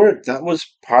 That was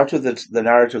part of the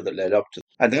narrative that led up to,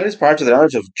 and that is part of the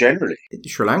narrative generally. The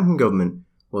Sri Lankan government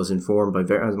was informed by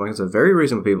very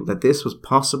reasonable people that this was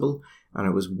possible and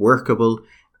it was workable,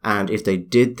 and if they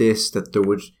did this, that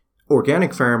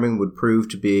organic farming would prove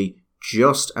to be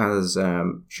just as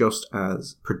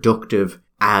productive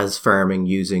as farming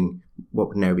using what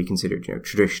would now be considered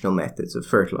traditional methods of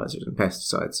fertilizers and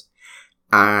pesticides.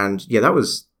 And yeah, that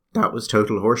was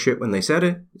total horseshit when they said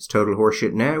it. It's total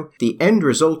horseshit now. The end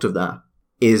result of that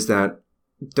is that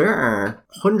there are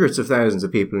hundreds of thousands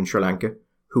of people in Sri Lanka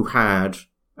who had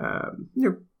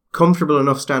comfortable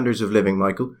enough standards of living,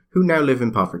 Michael, who now live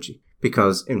in poverty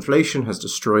because inflation has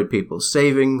destroyed people's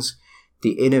savings.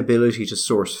 The inability to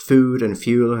source food and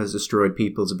fuel has destroyed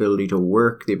people's ability to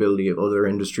work, the ability of other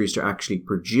industries to actually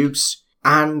produce,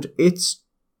 and it's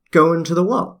going to the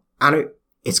wall. And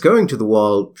it's going to the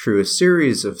wall through a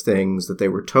series of things that they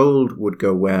were told would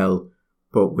go well,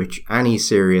 but which any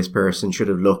serious person should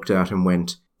have looked at and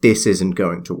went, this isn't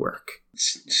going to work.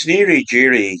 Sneery,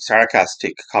 jeery,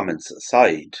 sarcastic comments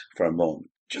aside for a moment,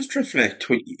 just reflect.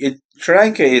 Sri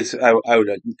Lanka is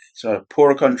it's a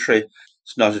poor country.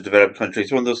 It's not a developed country.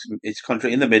 It's one of those. It's a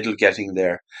country in the middle, getting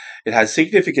there. It has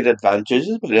significant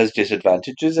advantages, but it has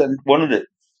disadvantages. And one of the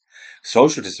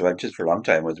social disadvantages for a long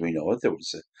time, as we know it, there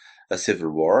was a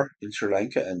civil war in Sri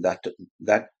Lanka, and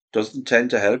that doesn't tend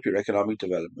to help your economic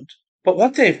development. But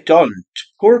what they've done to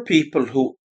poor people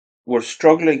who were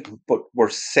struggling but were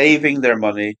saving their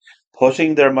money,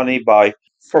 putting their money by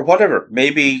for whatever,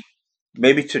 maybe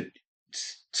to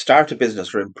start a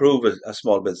business or improve a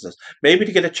small business, maybe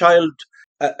to get a child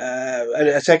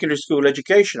a secondary school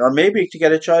education, or maybe to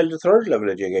get a child a third level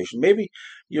education, maybe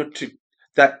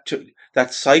that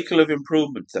cycle of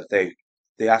improvement that that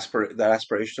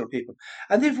aspirational people,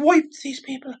 and they've wiped these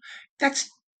people. That's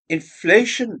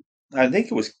inflation. I think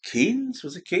it was Keynes.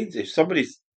 Was it Keynes? If somebody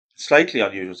slightly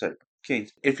unusual set of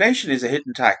Keynes. Inflation is a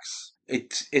hidden tax.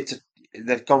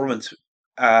 That governments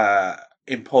uh,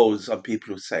 impose on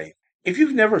people who save. If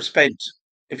you've never spent,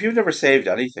 if you've never saved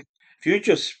anything, if you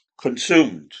just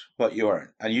consumed what you earn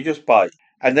and you just buy,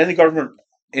 and then the government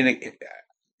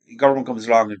comes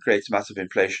along and creates massive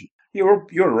inflation, you're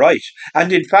right.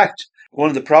 And in fact, one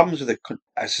of the problems with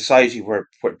a society where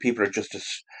people are just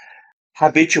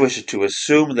habituated to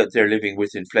assume that they're living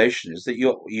with inflation is that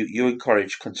you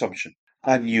encourage consumption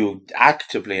and you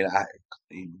actively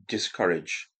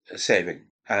discourage saving.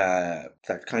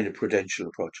 That kind of prudential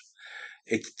approach.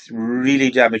 It's really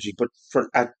damaging. But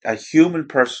at a human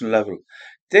personal level,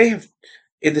 they have,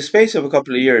 in the space of a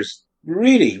couple of years,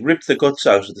 really ripped the guts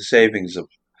out of the savings of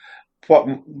what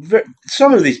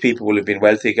some of these people will have been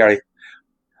wealthy, Gary.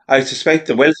 I suspect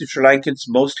the wealthy Sri Lankans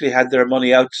mostly had their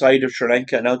money outside of Sri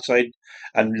Lanka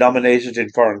and nominated in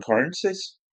foreign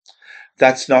currencies.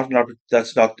 That's not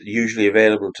usually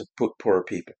available to put poor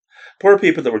people. Poor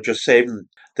people that were just saving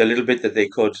the little bit that they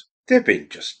could, they've been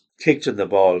just kicked in the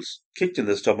balls, kicked in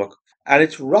the stomach, and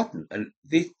it's rotten. And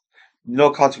no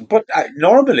consequence. But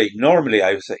normally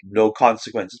I would say no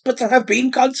consequences. But there have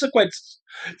been consequences.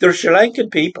 They're Sri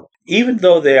Lankan people, even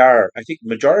though they are, I think,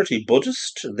 majority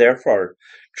Buddhist, therefore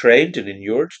trained and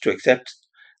inured to accept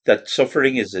that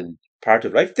suffering is in part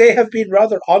of life. They have been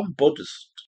rather un-Buddhist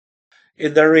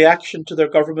in their reaction to their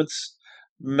government's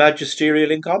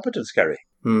magisterial incompetence, Kerry.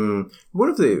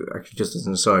 Actually, just as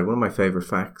an aside, one of my favourite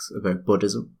facts about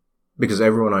Buddhism, because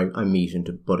everyone I meet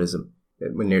into Buddhism,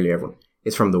 nearly everyone,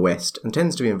 is from the West and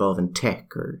tends to be involved in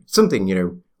tech or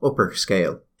something, upper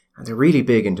scale. And they're really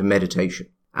big into meditation.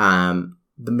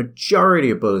 The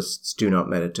majority of Buddhists do not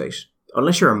meditate.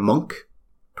 Unless you're a monk,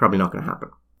 probably not going to happen.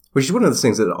 Which is one of those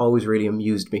things that always really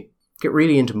amused me. Get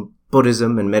really into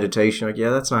Buddhism and meditation. Like, yeah,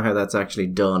 that's not how that's actually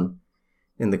done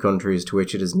in the countries to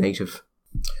which it is native.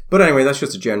 But anyway, that's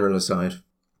just a general aside.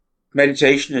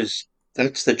 Meditation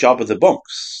that's the job of the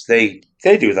monks. They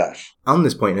do that. On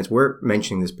this point, and it's worth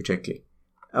mentioning this particularly,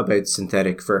 about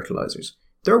synthetic fertilizers.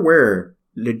 There were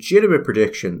legitimate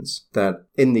predictions that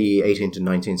in the 18th and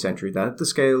 19th century, that at the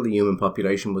scale the human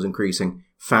population was increasing,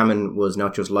 famine was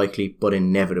not just likely, but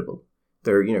inevitable.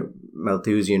 There are,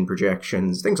 Malthusian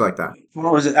projections, things like that.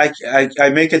 What was it? I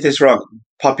may get this wrong.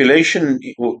 Population,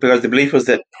 because the belief was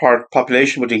that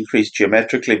population would increase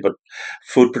geometrically, but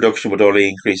food production would only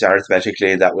increase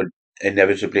arithmetically, and that would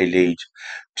inevitably lead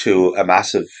to a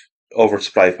massive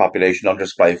oversupply of population,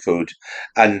 undersupply of food,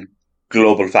 and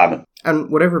global famine. And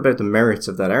whatever about the merits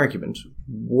of that argument,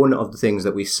 one of the things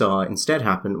that we saw instead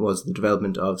happen was the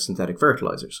development of synthetic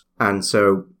fertilizers. And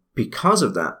so because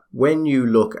of that, when you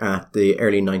look at the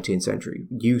early 19th century,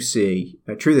 you see,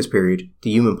 through this period,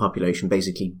 the human population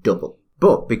basically double.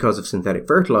 But because of synthetic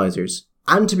fertilizers,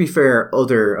 and to be fair,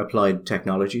 other applied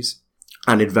technologies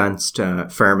and advanced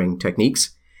farming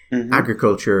techniques,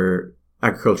 agricultural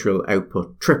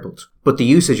output tripled. But the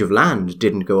usage of land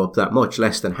didn't go up that much,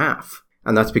 less than half.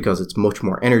 And that's because it's much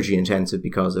more energy intensive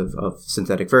because of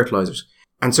synthetic fertilizers.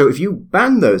 And so if you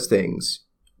ban those things,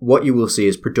 what you will see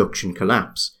is production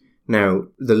collapse. Now,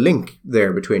 the link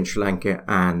there between Sri Lanka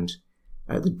and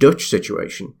the Dutch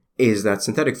situation is that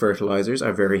synthetic fertilizers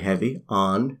are very heavy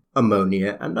on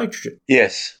ammonia and nitrogen.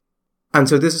 Yes. And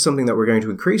so this is something that we're going to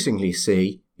increasingly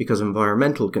see because of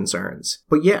environmental concerns.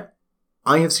 But yet,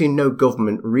 I have seen no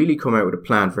government really come out with a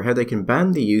plan for how they can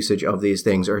ban the usage of these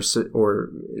things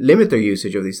or limit their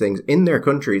usage of these things in their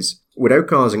countries without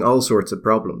causing all sorts of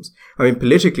problems. I mean,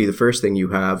 politically, the first thing you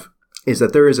have is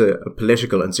that there is a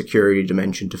political and security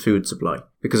dimension to food supply.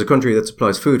 Because a country that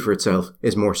supplies food for itself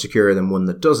is more secure than one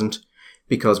that doesn't,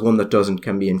 because one that doesn't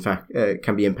can be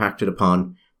impacted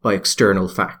upon by external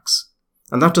facts.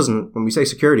 And that doesn't, when we say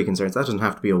security concerns, that doesn't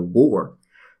have to be a war.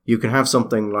 You can have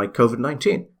something like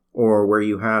COVID-19, or where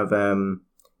you have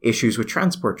issues with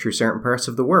transport through certain parts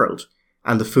of the world,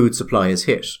 and the food supply is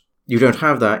hit. You don't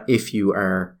have that if you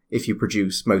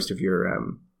produce most of your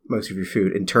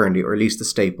food internally, or at least the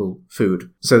staple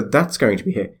food. So that's going to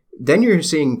be hit. Then you're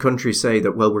seeing countries say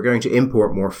that, well, we're going to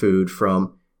import more food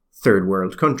from third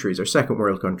world countries or second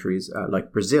world countries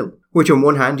like Brazil, which on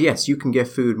one hand, yes, you can get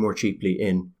food more cheaply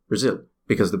in Brazil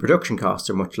because the production costs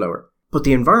are much lower. But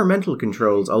the environmental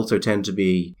controls also tend to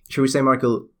be, shall we say,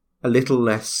 Michael, a little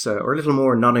less or a little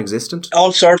more non-existent?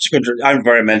 All sorts of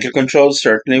environmental controls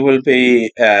certainly will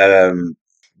be.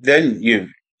 Then you've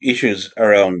issues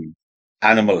around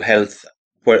animal health,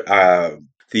 where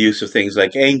the use of things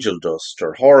like angel dust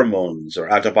or hormones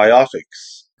or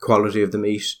antibiotics. Quality of the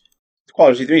meat. The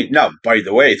quality of the meat. Now, by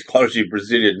the way, the quality of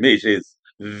Brazilian meat is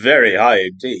very high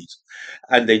indeed.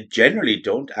 And they generally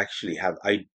don't actually have,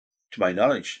 I to my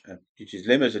knowledge, which is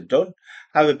limited, don't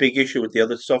have a big issue with the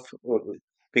other stuff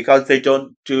because they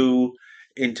don't do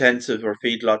intensive or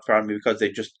feedlot farming because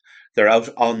they're out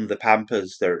on the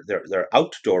pampas. They're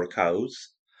outdoor cows,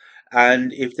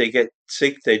 and if they get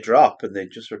sick, they drop, and they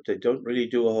don't really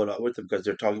do a whole lot with them because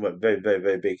they're talking about very, very,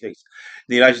 very big things. In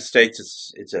the United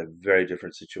States, it's a very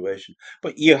different situation.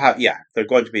 But there are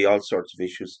going to be all sorts of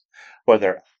issues,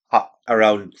 whether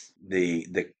around the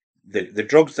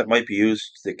drugs that might be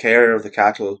used, the care of the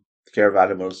cattle, the care of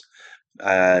animals,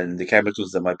 and the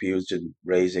chemicals that might be used in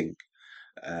raising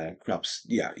crops.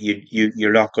 Yeah,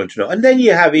 you're not going to know. And then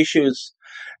you have issues,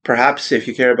 perhaps if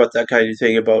you care about that kind of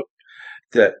thing, about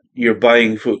that you're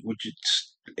buying food, which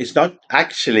it's not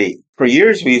actually. For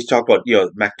years, we used to talk about,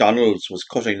 McDonald's was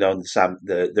cutting down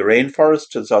the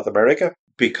rainforest in South America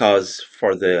because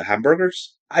for the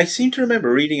hamburgers. I seem to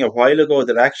remember reading a while ago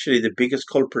that actually the biggest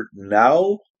culprit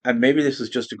now, and maybe this was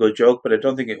just a good joke, but I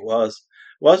don't think it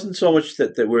wasn't so much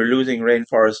that we're losing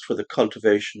rainforest for the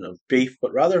cultivation of beef,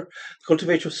 but rather the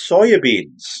cultivation of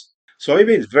soybeans.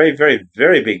 Soybeans, very, very,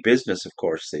 very big business, of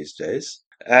course, these days.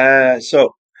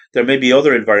 So there may be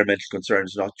other environmental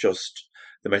concerns, not just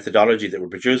the methodology that we're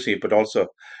producing it, but also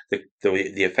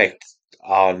the effect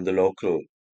on the local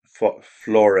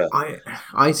flora.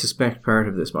 I suspect part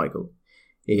of this, Michael,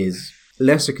 is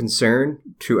less a concern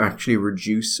to actually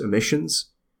reduce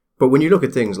emissions. But when you look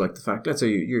at things like the fact, let's say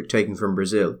you're taking from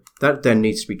Brazil, that then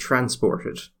needs to be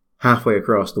transported halfway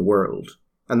across the world.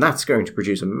 And that's going to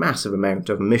produce a massive amount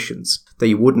of emissions that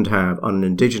you wouldn't have on an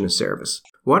indigenous service.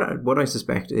 What I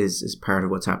suspect is part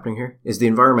of what's happening here is the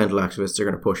environmental activists are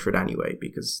going to push for it anyway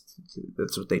because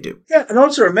that's what they do. Yeah, and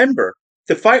also remember,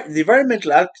 the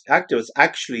environmental activists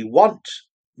actually want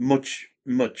much,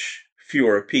 much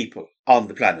fewer people on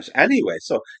the planet anyway.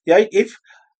 So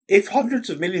if hundreds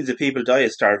of millions of people die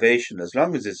of starvation, as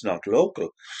long as it's not local,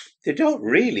 they don't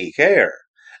really care.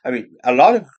 I mean, a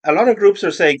lot of groups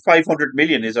are saying 500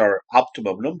 million is our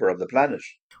optimum number of the planet.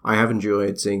 I have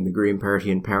enjoyed seeing the Green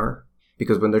Party in power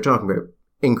because when they're talking about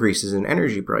increases in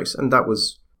energy price, and that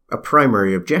was a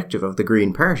primary objective of the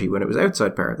Green Party when it was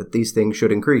outside power, that these things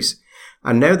should increase.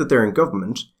 And now that they're in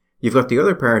government, you've got the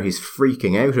other parties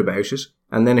freaking out about it,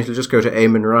 and then it'll just go to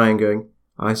Eamon Ryan going,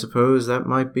 I suppose that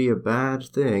might be a bad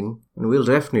thing, and we'll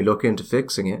definitely look into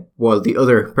fixing it, while the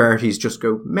other parties just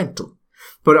go mental.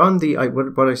 But on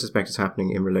what I suspect is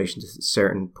happening in relation to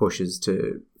certain pushes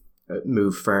to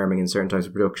move farming and certain types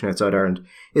of production outside Ireland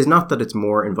is not that it's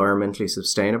more environmentally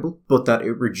sustainable, but that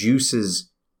it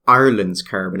reduces Ireland's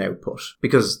carbon output,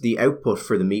 because the output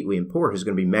for the meat we import is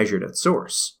going to be measured at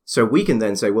source. So we can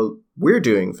then say, well, we're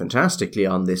doing fantastically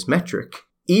on this metric,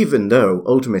 even though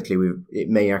ultimately it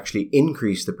may actually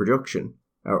increase the production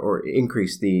or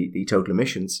increase the total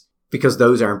emissions, because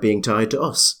those aren't being tied to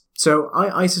us. So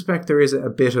I suspect there is a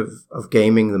bit of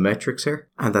gaming the metrics here,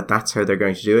 and that's how they're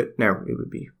going to do it. Now,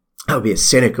 that would be a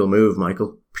cynical move,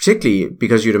 Michael, particularly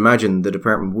because you'd imagine the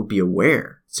department would be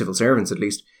aware, civil servants at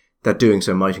least, that doing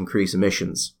so might increase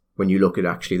emissions when you look at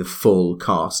actually the full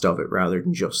cost of it rather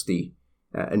than just the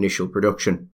initial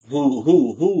production.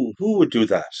 Who would do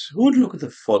that? Who would look at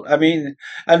the full? I mean,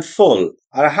 and full.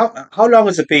 How long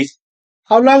is a piece?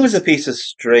 How long is a piece of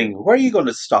string? Where are you going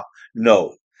to stop?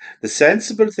 No, the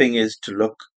sensible thing is to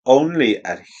look only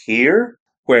at here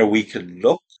where we can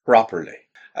look properly.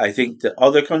 I think that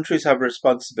other countries have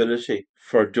responsibility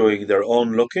for doing their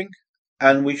own looking,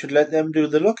 and we should let them do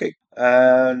the looking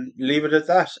and leave it at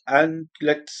that. And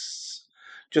let's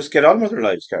just get on with our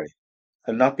lives, Gary,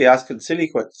 and not be asking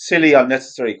silly,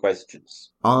 unnecessary questions.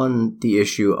 On the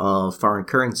issue of foreign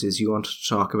currencies, you wanted to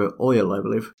talk about oil, I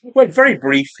believe. Well, very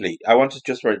briefly, I want to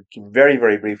just very,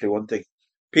 very briefly, one thing.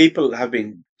 People have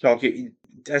been talking,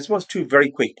 I suppose, two very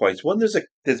quick points. One,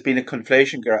 there's been a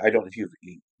conflation, I don't know if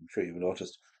I'm sure you've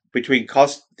noticed, between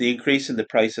the increase in the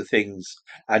price of things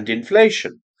and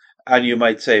inflation. And you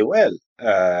might say, well,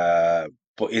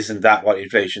 but isn't that what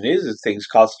inflation is? Is things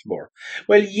cost more?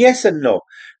 Well, yes and no.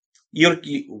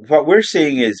 What we're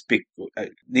seeing is the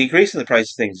increase in the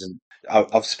price of things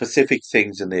of specific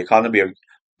things in the economy are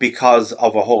because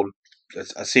of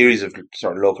a series of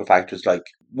sort of local factors. Like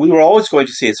we were always going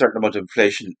to see a certain amount of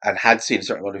inflation and had seen a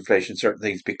certain amount of inflation in certain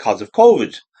things because of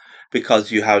COVID,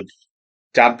 because you had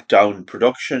damped down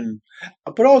production,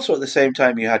 but also at the same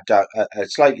time you had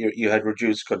you had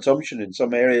reduced consumption in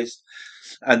some areas,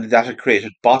 and that had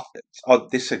created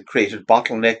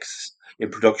bottlenecks in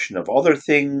production of other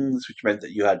things, which meant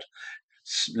that you had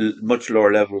much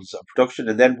lower levels of production.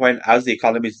 And then as the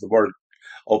economies of the world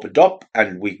opened up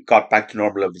and we got back to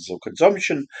normal levels of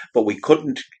consumption, but we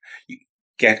couldn't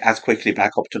get as quickly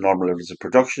back up to normal levels of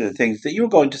production and things, that you're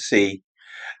going to see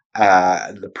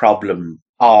the problem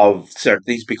of certain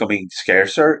things becoming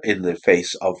scarcer in the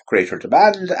face of greater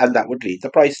demand, and that would lead the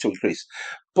price to increase.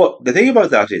 But the thing about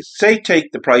that is, say,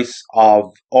 take the price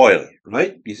of oil,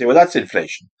 right? You say, well, that's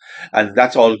inflation, and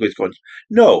that's always going to.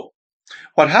 No,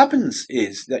 what happens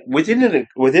is that within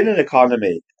an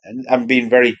economy, and I'm being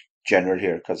very general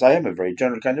here because I am a very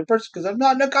general kind of person because I'm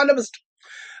not an economist.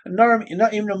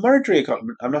 Not even a monetary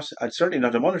economist. I'm certainly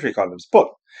not a monetary economist. But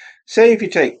say if you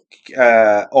take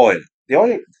oil,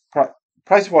 the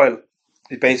price of oil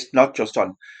is based not just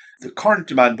on the current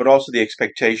demand, but also the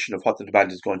expectation of what the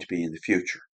demand is going to be in the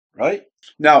future. Right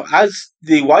now, as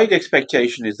the wide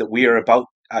expectation is that we are about,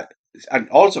 and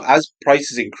also as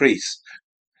prices increase,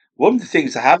 one of the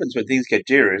things that happens when things get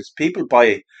dearer is people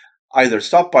either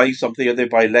stop buying something or they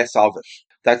buy less of it.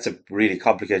 That's a really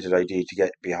complicated idea to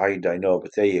get behind, I know, but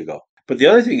there you go. But the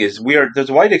other thing is there's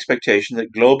a wide expectation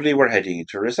that globally we're heading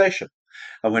into a recession.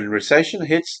 And when recession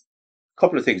hits, a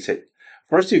couple of things hit.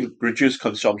 First, you've reduced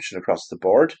consumption across the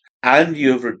board and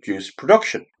you've reduced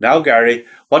production. Now, Gary,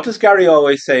 what does Gary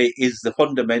always say is the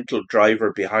fundamental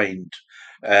driver behind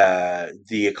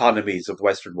the economies of the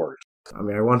Western world? I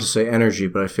mean, I want to say energy,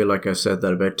 but I feel like I've said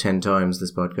that about 10 times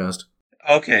this podcast.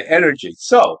 Okay, energy.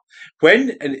 So,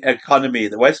 when an economy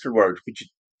in the Western world, which is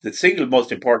the single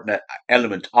most important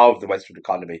element of the Western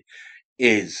economy,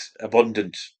 is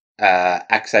abundant,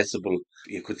 accessible,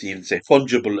 you could even say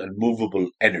fungible and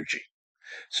movable energy.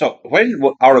 So, when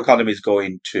our economies go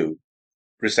into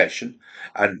recession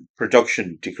and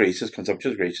production decreases,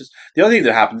 consumption decreases, the other thing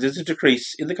that happens is a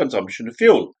decrease in the consumption of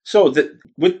fuel. So,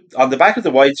 on the back of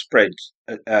the widespread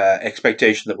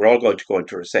expectation that we're all going to go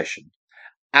into recession,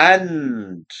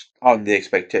 and on the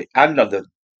expectation, and on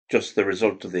just the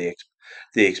result of the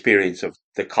experience of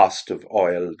the cost of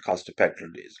oil, cost of petrol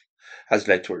and diesel, has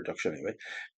led to a reduction anyway.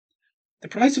 The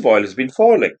price of oil has been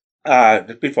falling.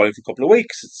 It's been falling for a couple of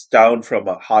weeks. It's down from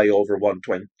a high over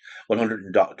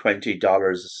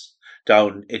 $120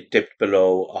 down. It dipped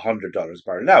below $100 a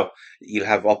barrel. Now you'll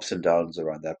have ups and downs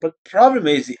around that, but the problem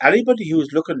is anybody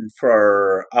who's looking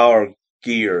for our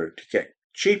gear to get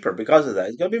cheaper because of that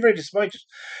is going to be very disappointed.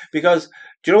 Because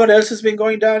do you know what else has been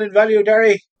going down in value,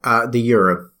 Derry? The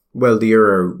euro. Well, the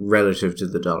euro relative to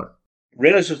the dollar.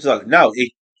 Relative to the dollar. Now,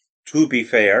 to be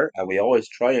fair, and we always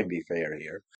try and be fair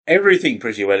here, everything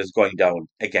pretty well is going down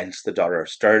against the dollar.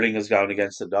 Sterling is down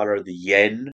against the dollar. The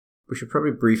yen. We should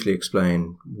probably briefly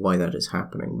explain why that is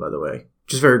happening, by the way.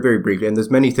 Just very, very briefly. And there's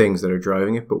many things that are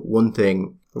driving it, but one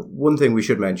thing we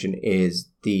should mention is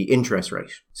the interest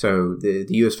rate. So the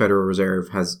US Federal Reserve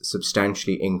has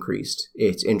substantially increased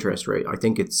its interest rate. I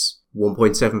think it's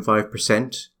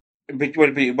 1.75%. But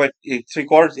 3/4.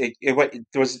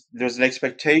 There was an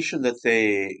expectation that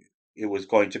it was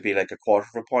going to be like a quarter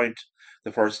of a point,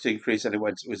 the first increase, and it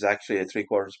was actually a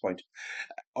 3/4 point.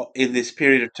 In this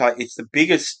period of time, it's the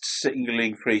biggest single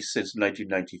increase since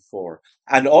 1994.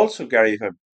 And also, Gary, if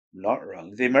I'm not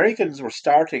wrong, the Americans were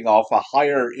starting off a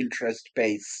higher interest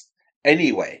base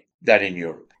anyway than in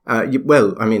Europe.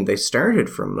 Well, I mean, they started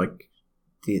from like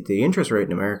the interest rate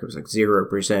in America was like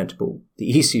 0%, but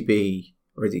the ECB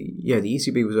the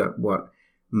ECB was at what,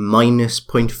 minus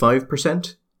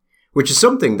 0.5%, which is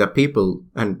something that people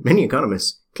and many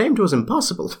economists claimed was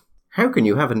impossible. How can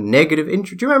you have a negative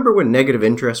interest? Do you remember when negative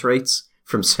interest rates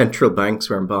from central banks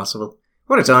were impossible?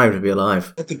 What a time to be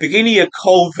alive. At the beginning of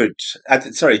COVID,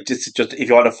 just if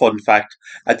you want a fun fact,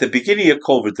 at the beginning of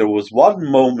COVID, there was one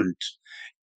moment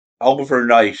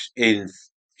overnight in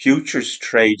futures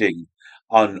trading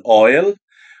on oil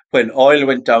when oil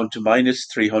went down to minus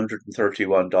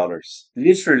 $331.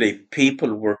 Literally,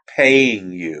 people were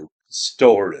paying you to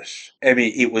store it. I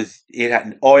mean,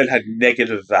 oil had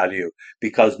negative value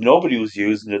because nobody was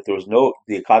using it. There was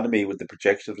the economy with the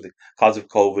projections because of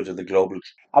COVID and the global,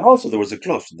 and also there was a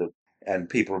glut, and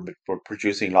people were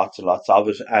producing lots and lots of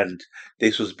it. And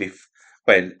this was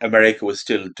when America was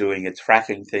still doing its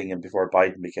fracking thing, and before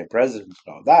Biden became president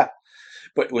and all that.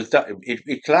 But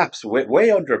it collapsed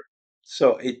way under.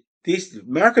 So these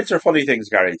markets are funny things,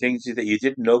 Gary. Things that you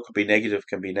didn't know could be negative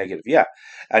can be negative. Yeah,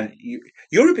 and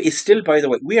Europe is still, by the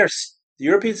way, the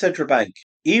European Central Bank.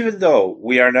 Even though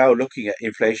we are now looking at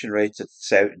inflation rates at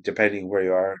depending where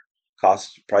you are,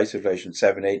 price inflation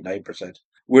 7, 8, 9%.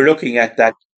 We're looking at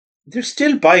that. They're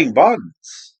still buying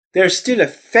bonds. They're still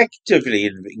effectively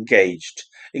engaged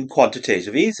in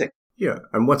quantitative easing. Yeah,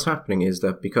 and what's happening is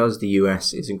that because the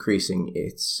US is increasing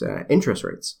its interest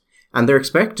rates, and they're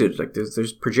expected, like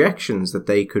there's projections that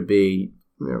they could be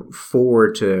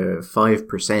 4 to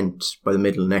 5% by the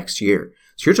middle of next year.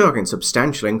 So you're talking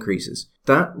substantial increases.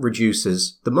 That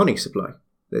reduces the money supply.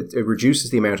 It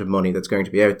reduces the amount of money that's going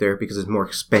to be out there because it's more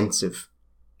expensive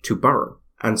to borrow.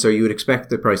 And so you would expect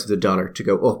the price of the dollar to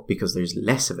go up because there's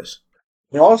less of it.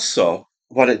 Also,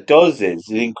 what it does is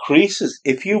it increases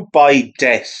if you buy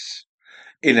debt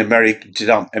in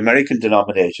American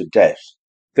denominated debt.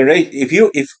 The rate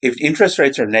if interest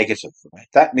rates are negative, right,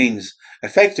 that means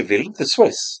effectively, look, the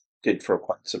Swiss did for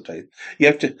quite some time.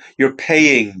 You're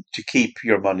paying to keep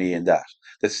your money in that.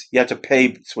 You have to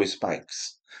pay Swiss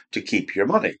banks to keep your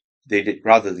money. They did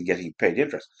rather than getting paid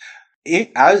interest.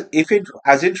 As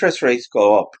interest rates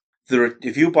go up,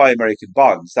 if you buy American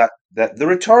bonds, that the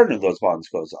return of those bonds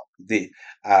goes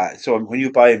up. So when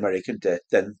you buy American debt,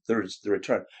 then there's the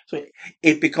return. So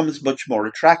it becomes much more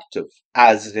attractive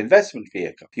as an investment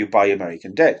vehicle. If you buy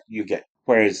American debt, you get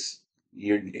whereas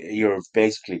you're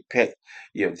basically pay.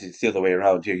 It's the other way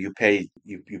around here. You pay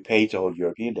to hold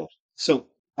European debt. So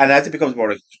and as it becomes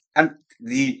more and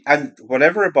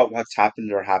whatever about what's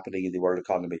happened or happening in the world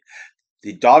economy,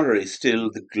 the dollar is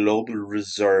still the global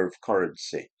reserve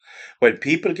currency. When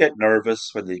people get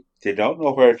nervous, when they don't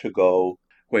know where to go,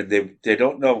 when they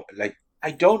don't know, like,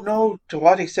 I don't know to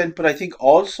what extent, but I think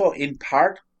also in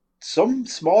part, some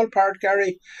small part,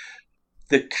 Gary,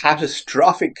 the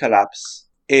catastrophic collapse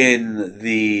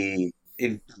in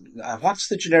what's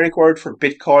the generic word for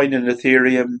Bitcoin and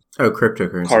Ethereum? Oh,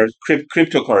 cryptocurrency.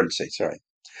 Cryptocurrency, sorry.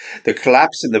 The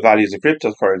collapse in the values of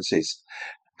cryptocurrencies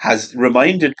has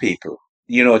reminded people,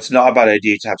 it's not a bad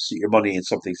idea to have your money in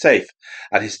something safe.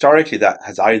 And historically, that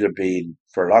has either been,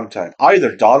 for a long time,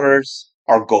 either dollars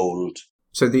or gold.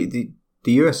 So the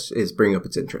US is bringing up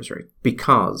its interest rate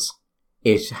because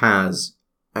it has,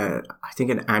 I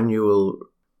think, an annual.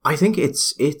 I think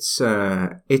its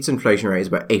inflation rate is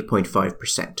about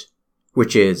 8.5%,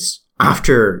 which is,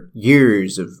 after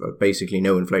years of basically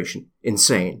no inflation,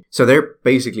 insane. So they're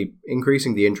basically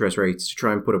increasing the interest rates to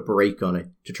try and put a brake on it,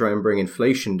 to try and bring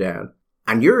inflation down.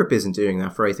 And Europe isn't doing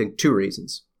that for, I think, two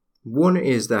reasons. One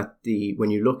is that when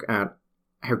you look at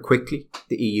how quickly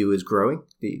the EU is growing,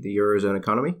 the Eurozone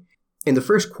economy, in the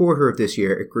first quarter of this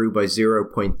year, it grew by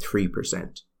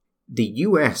 0.3%. The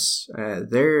US,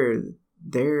 their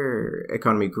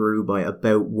economy grew by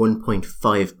about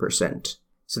 1.5%.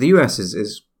 So the US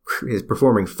is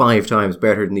performing 5 times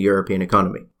better than the European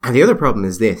economy. And the other problem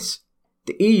is this.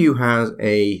 The EU has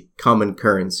a common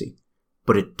currency,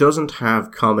 but it doesn't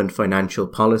have common financial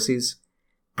policies,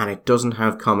 and it doesn't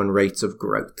have common rates of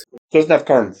growth. It doesn't have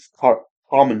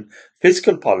common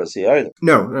fiscal policy either.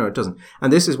 No, it doesn't.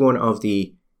 And this is one of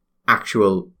the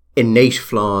actual innate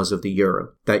flaws of the euro,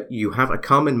 that you have a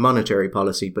common monetary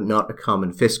policy, but not a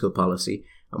common fiscal policy.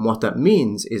 And what that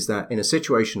means is that in a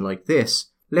situation like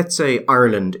this, let's say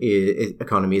Ireland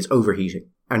economy is overheating,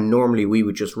 and normally we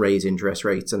would just raise interest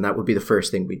rates, and that would be the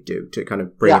first thing we'd do to kind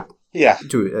of bring it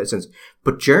to a sense.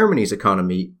 But Germany's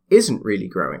economy isn't really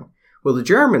growing. Well, the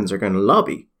Germans are going to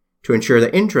lobby to ensure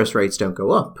that interest rates don't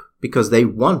go up because they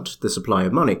want the supply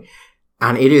of money.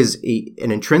 And it is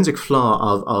an intrinsic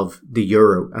flaw of the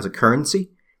euro as a currency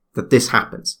that this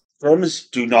happens. Germans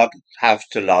do not have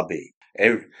to lobby.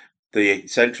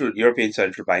 The European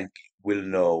Central Bank will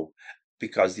know,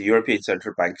 because the European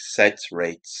Central Bank sets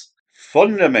rates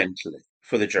fundamentally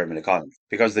for the German economy,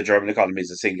 because the German economy is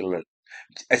a single,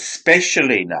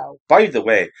 especially now, by the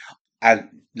way, and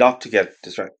not to get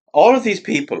distracted. All of these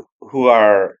people who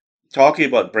are talking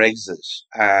about Brexit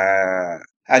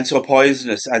and so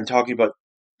poisonous and talking about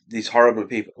these horrible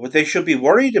people, what they should be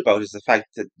worried about is the fact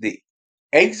that the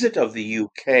exit of the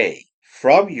UK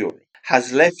from Europe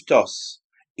has left us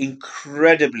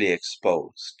incredibly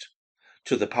exposed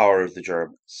to the power of the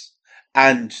Germans.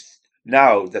 And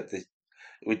now that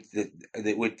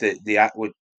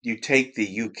you take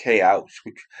the UK out,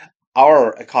 which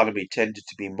our economy tended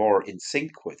to be more in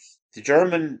sync with, the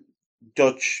German,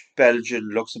 Dutch, Belgian,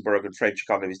 Luxembourg, and French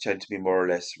economies tend to be more or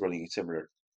less running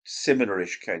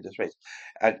similarish kind of rates.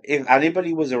 And if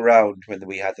anybody was around when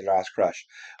we had the last crash,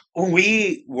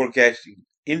 we were getting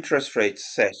interest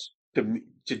rates set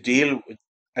to deal with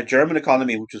a German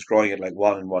economy which was growing at like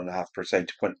 1.5%,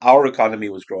 when our economy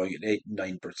was growing at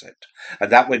 8-9%.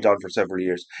 And that went on for several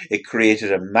years. It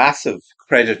created a massive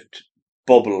credit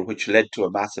bubble, which led to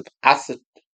a massive asset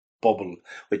bubble,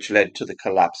 which led to the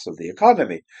collapse of the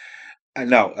economy. And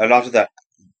now a lot of that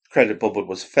credit bubble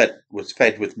was fed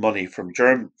with money from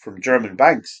German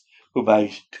banks who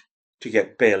managed to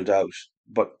get bailed out.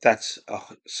 But that's a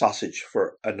sausage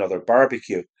for another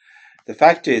barbecue. The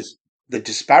fact is, the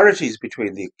disparities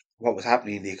between what was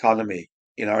happening in the economy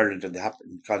in Ireland and the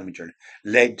economy journey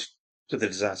led to the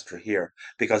disaster here,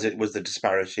 because it was the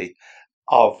disparity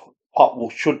of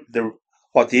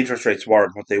what the interest rates were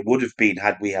and what they would have been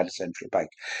had we had a central bank.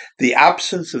 The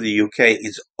absence of the UK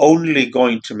is only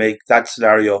going to make that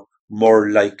scenario more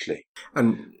likely.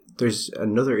 And there's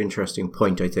another interesting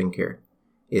point, I think, here,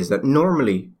 is that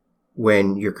normally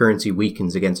when your currency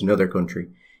weakens against another country,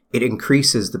 it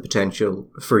increases the potential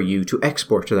for you to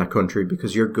export to that country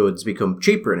because your goods become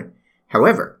cheaper in it.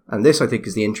 However, and this I think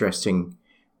is the interesting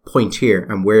point here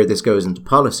and where this goes into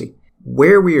policy,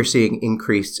 where we are seeing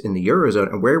increase in the Eurozone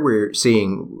and where we're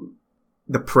seeing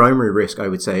the primary risk, I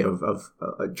would say, of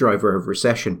a driver of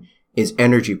recession is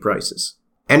energy prices.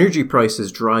 Energy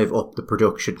prices drive up the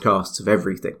production costs of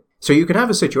everything. So you can have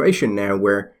a situation now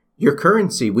where your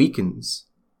currency weakens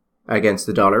against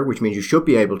the dollar, which means you should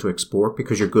be able to export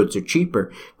because your goods are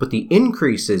cheaper, but the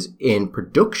increases in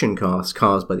production costs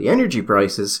caused by the energy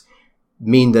prices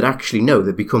mean that actually, no,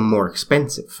 they become more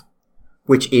expensive,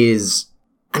 which is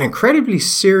an incredibly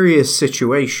serious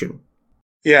situation.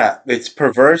 Yeah, it's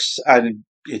perverse and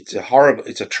it's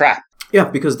a trap. Yeah,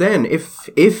 because then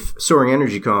if soaring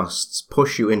energy costs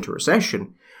push you into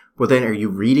recession, well then are you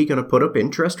really going to put up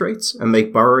interest rates and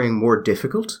make borrowing more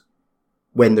difficult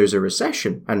when there's a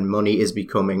recession and money is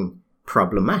becoming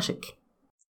problematic?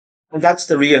 And that's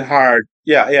the real hard,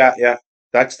 yeah.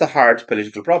 That's the hard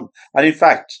political problem. And in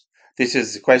fact, this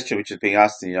is a question which is being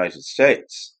asked in the United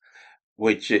States,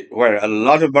 where a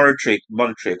lot of monetary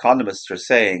economists are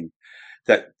saying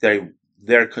that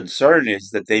their concern is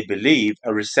that they believe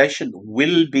a recession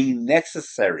will be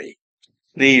necessary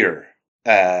clear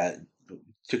uh,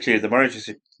 to clear the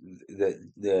monetary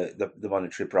the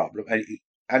monetary problem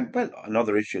and well and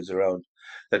other issues around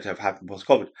that have happened post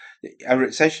COVID. A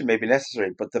recession may be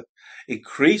necessary, but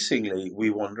increasingly we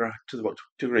wonder to what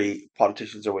degree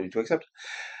politicians are willing to accept it.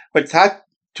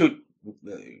 When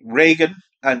Reagan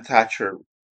and Thatcher,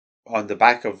 on the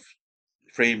back of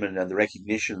Friedman and the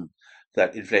recognition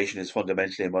that inflation is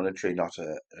fundamentally monetary, not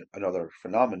another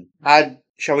phenomenon, had,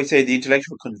 shall we say, the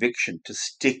intellectual conviction to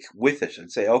stick with it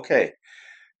and say, okay,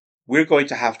 we're going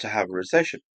to have a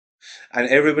recession. And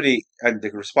everybody, and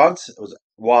the response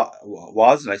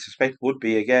was, and I suspect would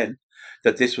be again,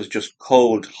 that this was just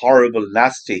cold, horrible,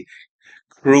 nasty,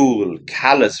 cruel,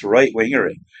 callous right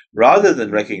wingery, rather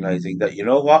than recognizing that, you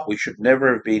know what, we should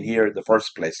never have been here in the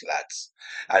first place, lads.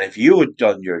 And if you had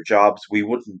done your jobs, we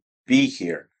wouldn't be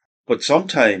here. But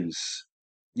sometimes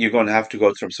you're going to have to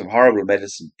go through some horrible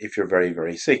medicine if you're very,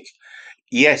 very sick.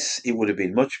 Yes, it would have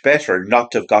been much better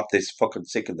not to have got this fucking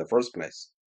sick in the first place.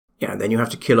 Yeah, and then you have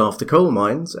to kill off the coal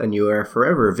mines and you are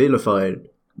forever vilified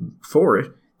for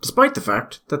it, despite the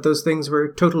fact that those things were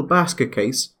a total basket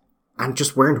case and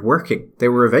just weren't working. They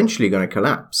were eventually going to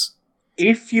collapse.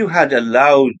 If you had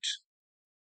allowed,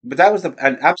 but that was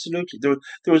and absolutely,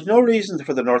 there was no reason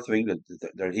for the north of England,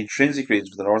 there are intrinsic reasons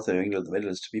for the north of England, the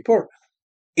Midlands, to be poor.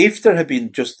 If there had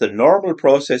been just the normal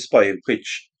process by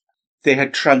which they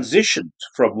had transitioned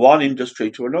from one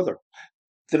industry to another,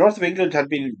 the north of England had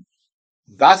been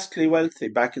vastly wealthy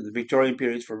back in the Victorian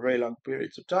periods for very long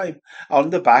periods of time on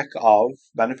the back of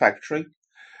manufacturing,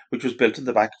 which was built on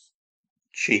the back of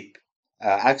cheap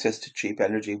access to cheap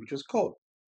energy, which was coal.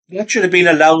 That should have been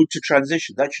allowed to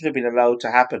transition. That should have been allowed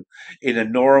to happen in a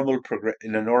normal,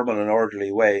 and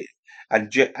orderly way.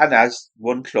 And as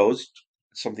one closed,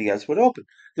 something else would open.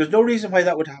 There's no reason why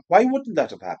that would happen. Why wouldn't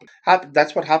that have happened?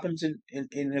 That's what happens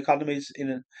in economies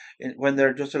when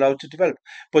they're just allowed to develop.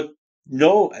 But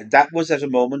no, that was at a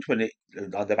moment when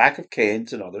on the back of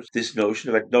Keynes and others, this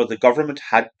notion of no, the government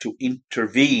had to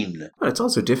intervene. Well, it's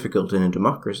also difficult in a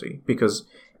democracy because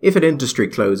if an industry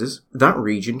closes, that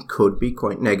region could be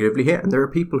quite negatively hit. And there are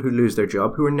people who lose their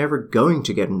job who are never going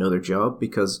to get another job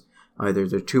because either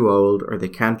they're too old or they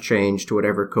can't change to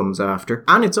whatever comes after.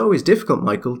 And it's always difficult,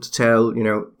 Michael, to tell,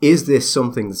 is this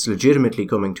something that's legitimately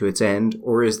coming to its end,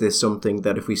 or is this something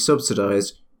that if we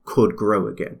subsidise could grow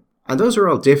again? And those are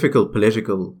all difficult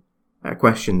political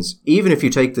questions, even if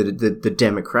you take the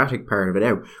democratic part of it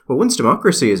out. But once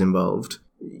democracy is involved,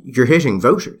 you're hitting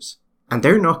voters. And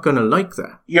they're not going to like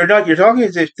that. You're talking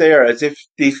as if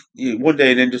one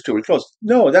day an industry will close.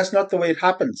 No, that's not the way it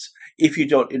happens if you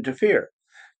don't interfere.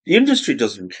 The industry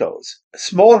doesn't close. A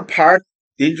small part,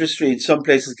 the industry in some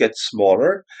places gets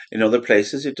smaller, in other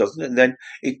places it doesn't, and then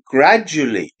it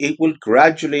will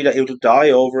die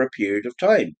over a period of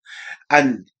time.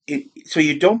 And so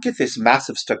you don't get this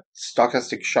massive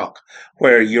stochastic shock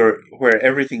where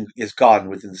everything is gone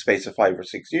within the space of 5 or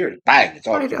 6 years. Bang, it's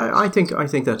all I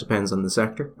closed. think that depends on the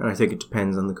sector, and I think it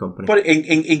depends on the company. But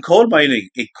in coal mining,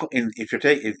 if you're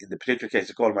taking in the particular case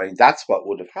of coal mining, that's what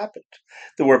would have happened.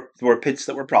 There were pits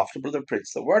that were profitable, there were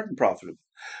pits that weren't profitable.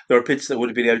 There were pits that would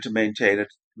have been able to maintain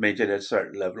at a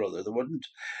certain level, other that wouldn't,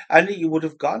 and you would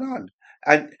have gone on.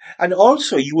 And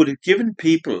also you would have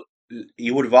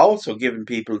also given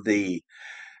people the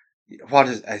what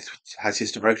has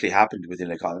historically happened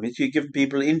within economies. You've given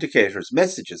people indicators,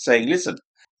 messages saying, listen,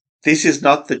 this is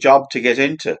not the job to get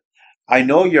into. I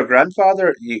know your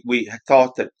grandfather, we had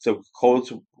thought that the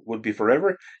coals would be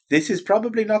forever. This is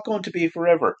probably not going to be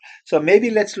forever. So maybe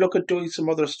let's look at doing some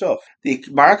other stuff. The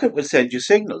market will send you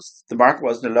signals. The market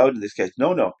wasn't allowed in this case.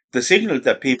 No. The signal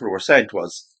that people were sent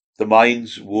was the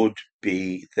mines would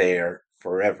be there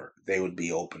forever. They would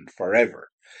be open forever.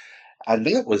 And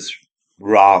that was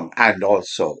wrong and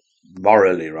also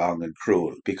morally wrong and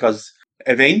cruel because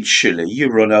eventually you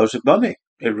run out of money.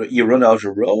 You run out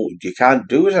of road. You can't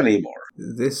do it anymore.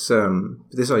 This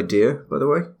idea, by the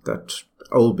way, that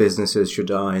old businesses should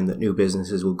die and that new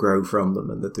businesses will grow from them,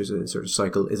 and that there's a sort of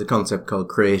cycle, is a concept called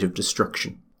creative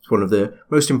destruction. It's one of the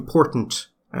most important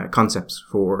concepts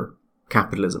for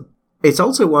capitalism. It's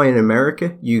also why in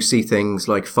America you see things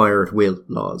like fire at will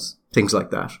laws, things like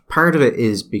that. Part of it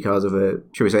is because of a,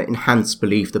 shall we say, enhanced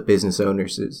belief that business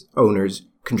owners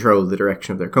control the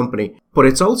direction of their company. But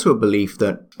it's also a belief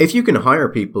that if you can fire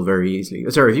people very easily,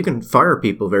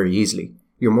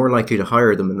 you're more likely to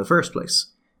hire them in the first place.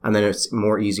 And then it's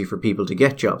more easy for people to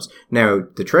get jobs. Now,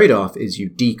 the trade-off is you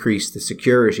decrease the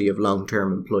security of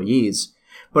long-term employees.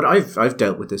 But I've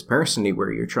dealt with this personally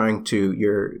where you're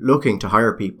looking to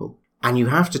hire people. And you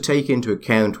have to take into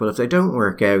account, well, if they don't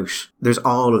work out, there's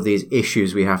all of these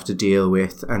issues we have to deal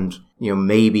with. And,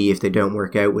 maybe if they don't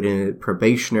work out within a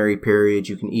probationary period,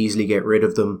 you can easily get rid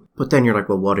of them. But then you're like,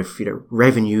 well, what if,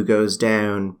 revenue goes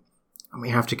down and we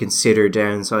have to consider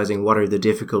downsizing? What are the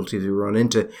difficulties we run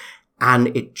into?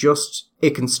 And it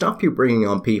can stop you bringing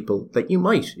on people that you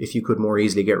might if you could more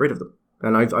easily get rid of them.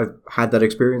 And I've had that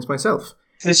experience myself.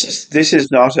 This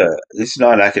is not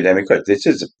an academic question. This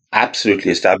is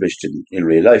absolutely established in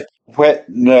real life.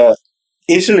 When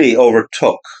Italy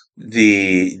overtook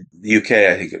the UK,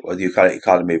 I think it was the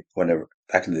economy whenever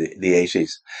back in the 80s,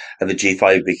 and the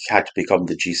G5 had to become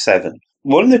the G7.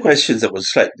 One of the questions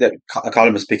that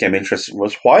economists became interested in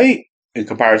was why, in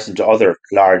comparison to other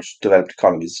large developed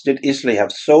economies, did Italy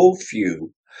have so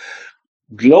few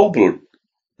global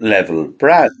level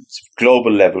brands,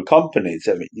 global level companies?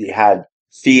 I mean, you had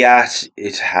Fiat,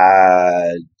 it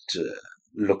had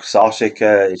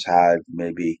Luxottica, it had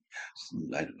maybe,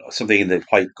 I don't know, something in the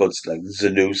white goods like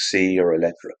Zanussi or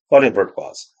Electra, whatever it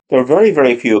was. There were very,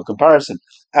 very few in comparison.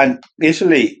 And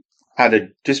Italy had a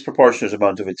disproportionate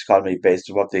amount of its economy based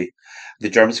on what the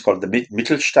Germans called the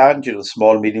Mittelstand,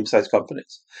 small, medium-sized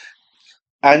companies.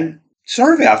 And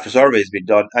survey after survey has been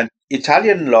done, and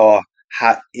Italian law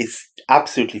is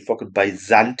absolutely fucking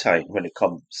Byzantine when it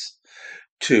comes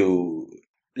to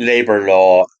labor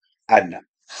law and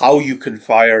how you can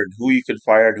fire and who you can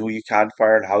fire and who you can't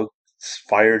fire and how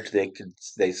fired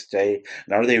they stay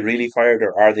and are they really fired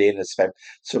or are they in a spec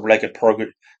sort of like a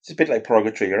purgatory. It's a bit like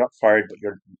purgatory. You're not fired,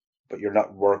 but you're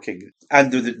not working,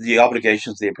 and the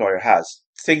obligations the employer has.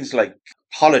 Things like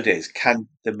holidays,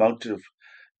 the amount of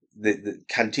the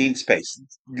canteen space,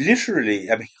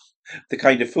 literally. I mean, the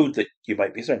kind of food that you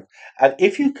might be serving. And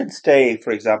if you can stay,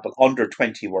 for example, under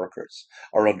 20 workers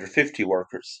or under 50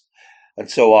 workers and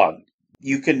so on,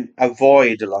 you can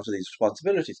avoid a lot of these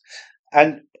responsibilities.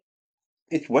 And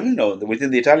it's well known that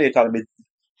within the Italian economy,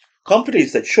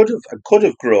 companies that should have and could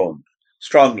have grown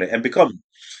strongly and become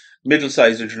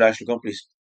middle-sized international companies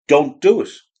don't do it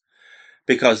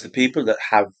because the people that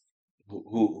have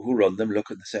who run them look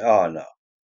at them and say, "Oh no,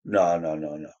 no, no,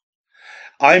 no, no!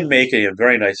 I'm making a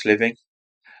very nice living.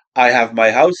 I have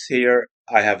my house here.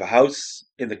 I have a house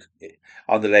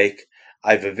on the lake.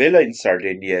 I have a villa in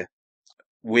Sardinia.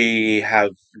 We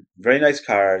have very nice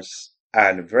cars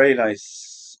and very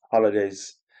nice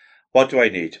holidays. What do I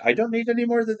need? I don't need any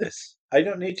more than this. I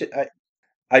don't need to.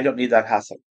 I don't need that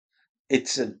hassle.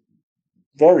 It's a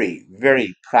very,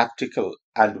 very practical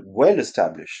and well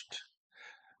established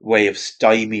way of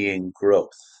stymieing growth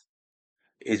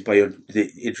is by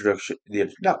the introduction.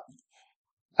 Now,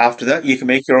 after that, you can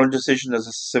make your own decision as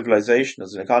a civilization,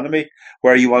 as an economy,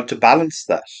 where you want to balance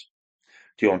that.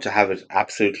 Do you want to have it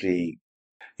absolutely,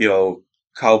 you know,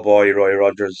 cowboy Roy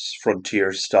Rogers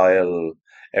frontier style,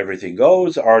 everything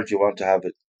goes, or do you want to have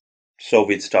it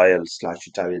Soviet style /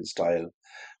 Italian style,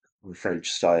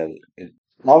 French style.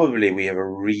 Probably we have a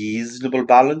reasonable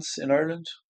balance in Ireland,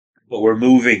 but we're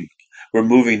moving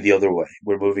the other way.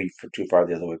 We're moving too far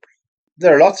the other way.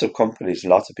 There are lots of companies,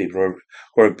 lots of people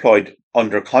who are employed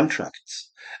under contracts,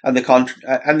 and the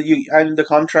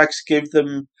contracts give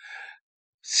them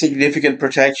significant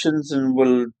protections and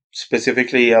will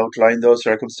specifically outline those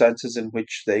circumstances in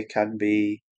which they can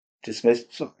be dismissed.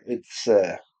 So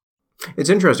It's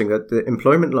interesting that the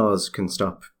employment laws can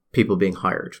stop people being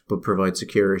hired, but provide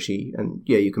security, and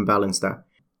yeah, you can balance that.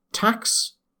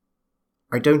 Tax,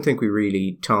 I don't think we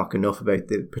really talk enough about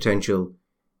the potential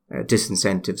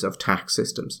disincentives of tax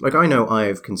systems. Like, I know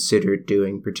I've considered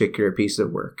doing particular pieces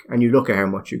of work, and you look at how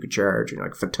much you could charge, and you're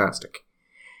like, fantastic.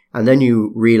 And then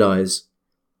you realize,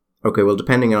 okay, well,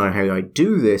 depending on how I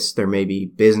do this, there may be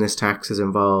business taxes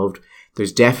involved.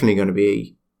 There's definitely going to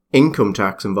be income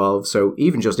tax involved. So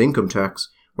even just income tax,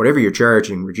 whatever you're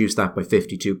charging, reduce that by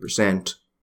 52%.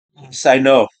 yes, I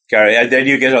know, Gary. And then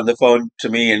you get on the phone to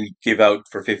me and give out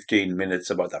for 15 minutes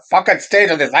about the fucking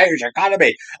state of this Irish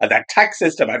economy and the tax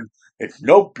system, and it's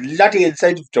no bloody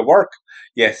incentive to work.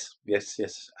 Yes, yes,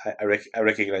 yes. I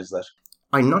recognize that.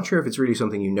 I'm not sure if it's really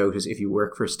something you notice if you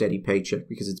work for a steady paycheck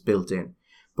because it's built in.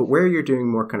 But where you're doing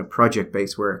more kind of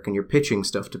project-based work and you're pitching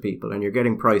stuff to people and you're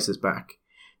getting prices back,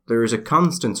 there is a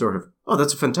constant sort of, oh,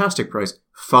 that's a fantastic price,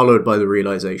 followed by the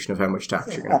realization of how much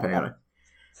tax you're going to pay on it.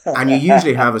 And you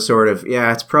usually have a sort of,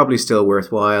 yeah, it's probably still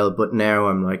worthwhile, but now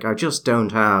I'm like, I just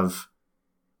don't have.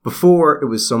 Before, it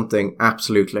was something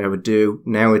absolutely I would do.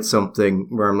 Now it's something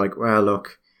where I'm like, well,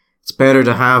 look, it's better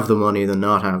to have the money than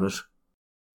not have it.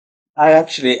 I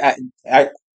actually,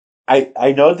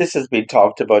 I know this has been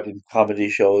talked about in comedy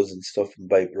shows and stuff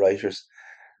by writers.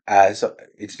 So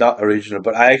it's not original,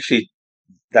 but I actually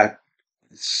that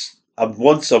I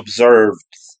once observed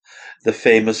the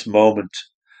famous moment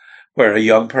where a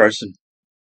young person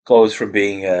goes from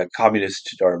being a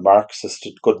communist or a Marxist,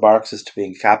 a good Marxist, to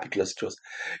being a capitalist.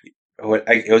 I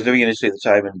was living in Italy at the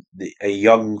time, and a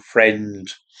young friend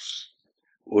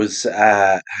was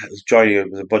joining it.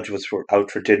 A bunch of us were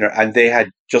out for dinner, and they had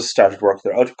just started work.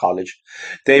 They're out of college.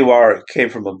 They came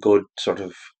from a good sort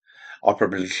of upper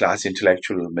middle class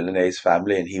intellectual Milanese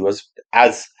family, and he was,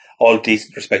 as all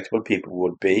decent, respectable people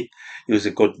would be, he was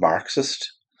a good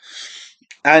Marxist,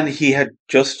 and he had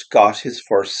just got his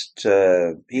first.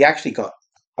 He actually got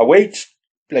a wage,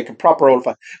 like a proper old.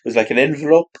 It was like an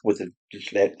envelope with a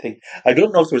little thing. I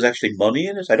don't know if there was actually money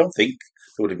in it. I don't think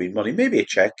there would have been money. Maybe a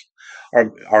check,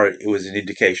 or it was an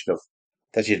indication of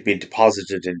that he had been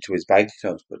deposited into his bank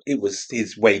account. But it was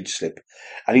his wage slip,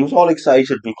 and he was all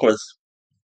excited because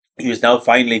he was now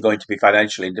finally going to be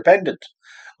financially independent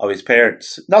of his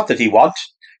parents. Not that he wanted;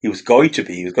 he was going to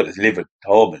be. He was going to live at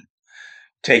home and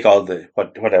take all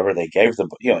whatever they gave them,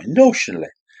 but notionally.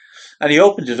 And he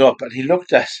opened it up and he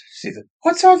looked at it. He said,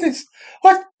 "What's all this?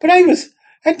 What? But I was,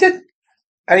 and then,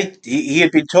 and he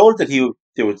had been told that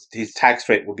his tax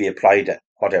rate would be applied at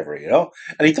whatever,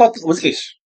 and he thought that was it.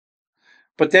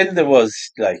 But then there was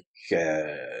like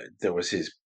there was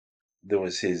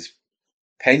his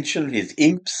pension, his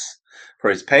imps for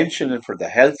his pension and for the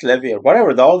health levy or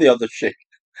whatever, all the other shit.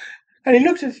 And he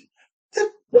looked at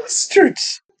the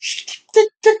bastards,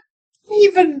 the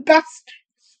even bastards.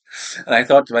 And I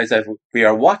thought to myself, we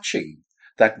are watching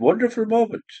that wonderful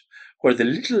moment where the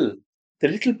little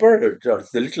bird, or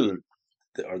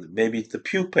maybe it's the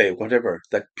pupae, whatever,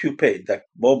 that pupae, that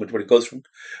moment when it goes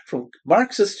from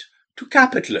Marxist to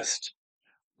capitalist,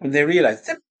 when they realize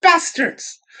the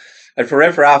bastards. And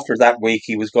forever after that week,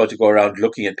 he was going to go around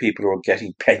looking at people who were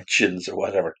getting pensions or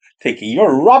whatever, thinking,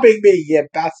 "You're robbing me, you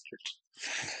bastard."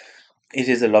 It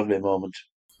is a lovely moment.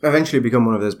 Eventually become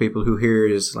one of those people who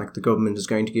hears like the government is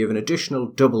going to give an additional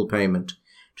double payment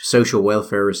to social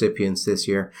welfare recipients this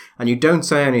year. And you don't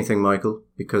say anything, Michael,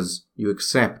 because you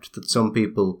accept that some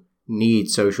people need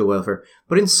social welfare.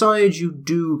 But inside you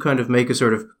do kind of make a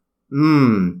sort of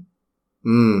noise.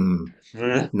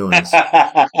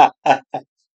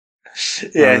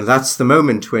 Yeah. And that's the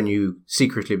moment when you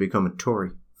secretly become a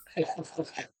Tory.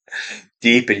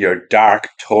 Deep in your dark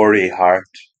Tory heart.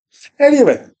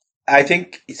 Anyway, I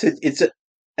think it's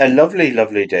a lovely,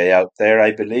 lovely day out there,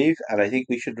 I believe, and I think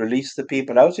we should release the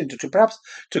people out into perhaps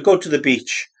to go to the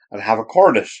beach and have a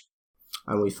cornet.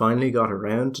 And we finally got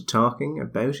around to talking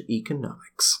about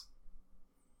economics.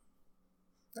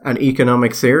 And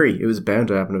economic theory. It was bound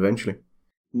to happen eventually.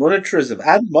 Monetarism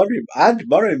and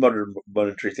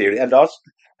monetary theory, and also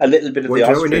a little bit of the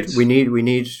Austrians. We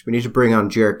need to bring on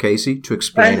Ger Casey to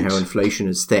explain how inflation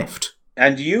is theft.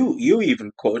 And you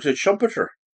even quoted Schumpeter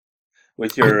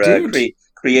with your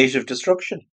creative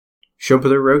destruction.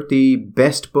 Schumpeter wrote the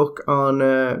best book on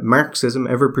Marxism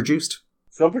ever produced.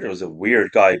 Schumpeter was a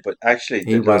weird guy, but actually,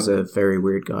 He was a very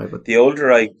weird guy. But the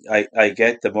older I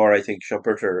get, the more I think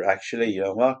Schumpeter actually, you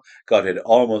know what, got it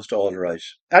almost all right.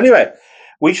 Anyway,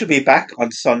 we shall be back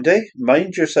on Sunday.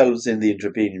 Mind yourselves in the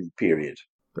intervening period.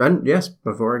 And yes,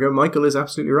 before I go, Michael is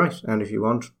absolutely right. And if you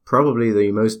want probably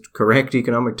the most correct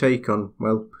economic take on,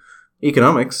 well,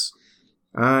 economics,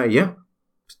 yeah,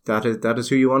 that is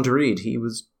who you want to read. He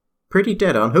was pretty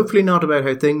dead on. Hopefully not about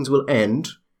how things will end.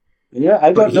 Yeah,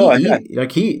 I don't know.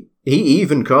 He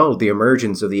even called the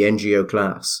emergence of the NGO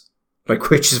class,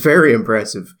 which is very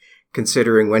impressive,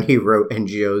 considering when he wrote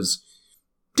NGOs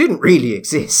didn't really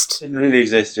exist. Didn't really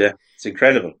exist, yeah. It's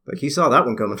incredible. He saw that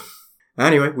one coming.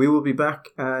 Anyway, we will be back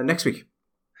next week.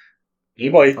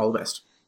 Bye. All the best.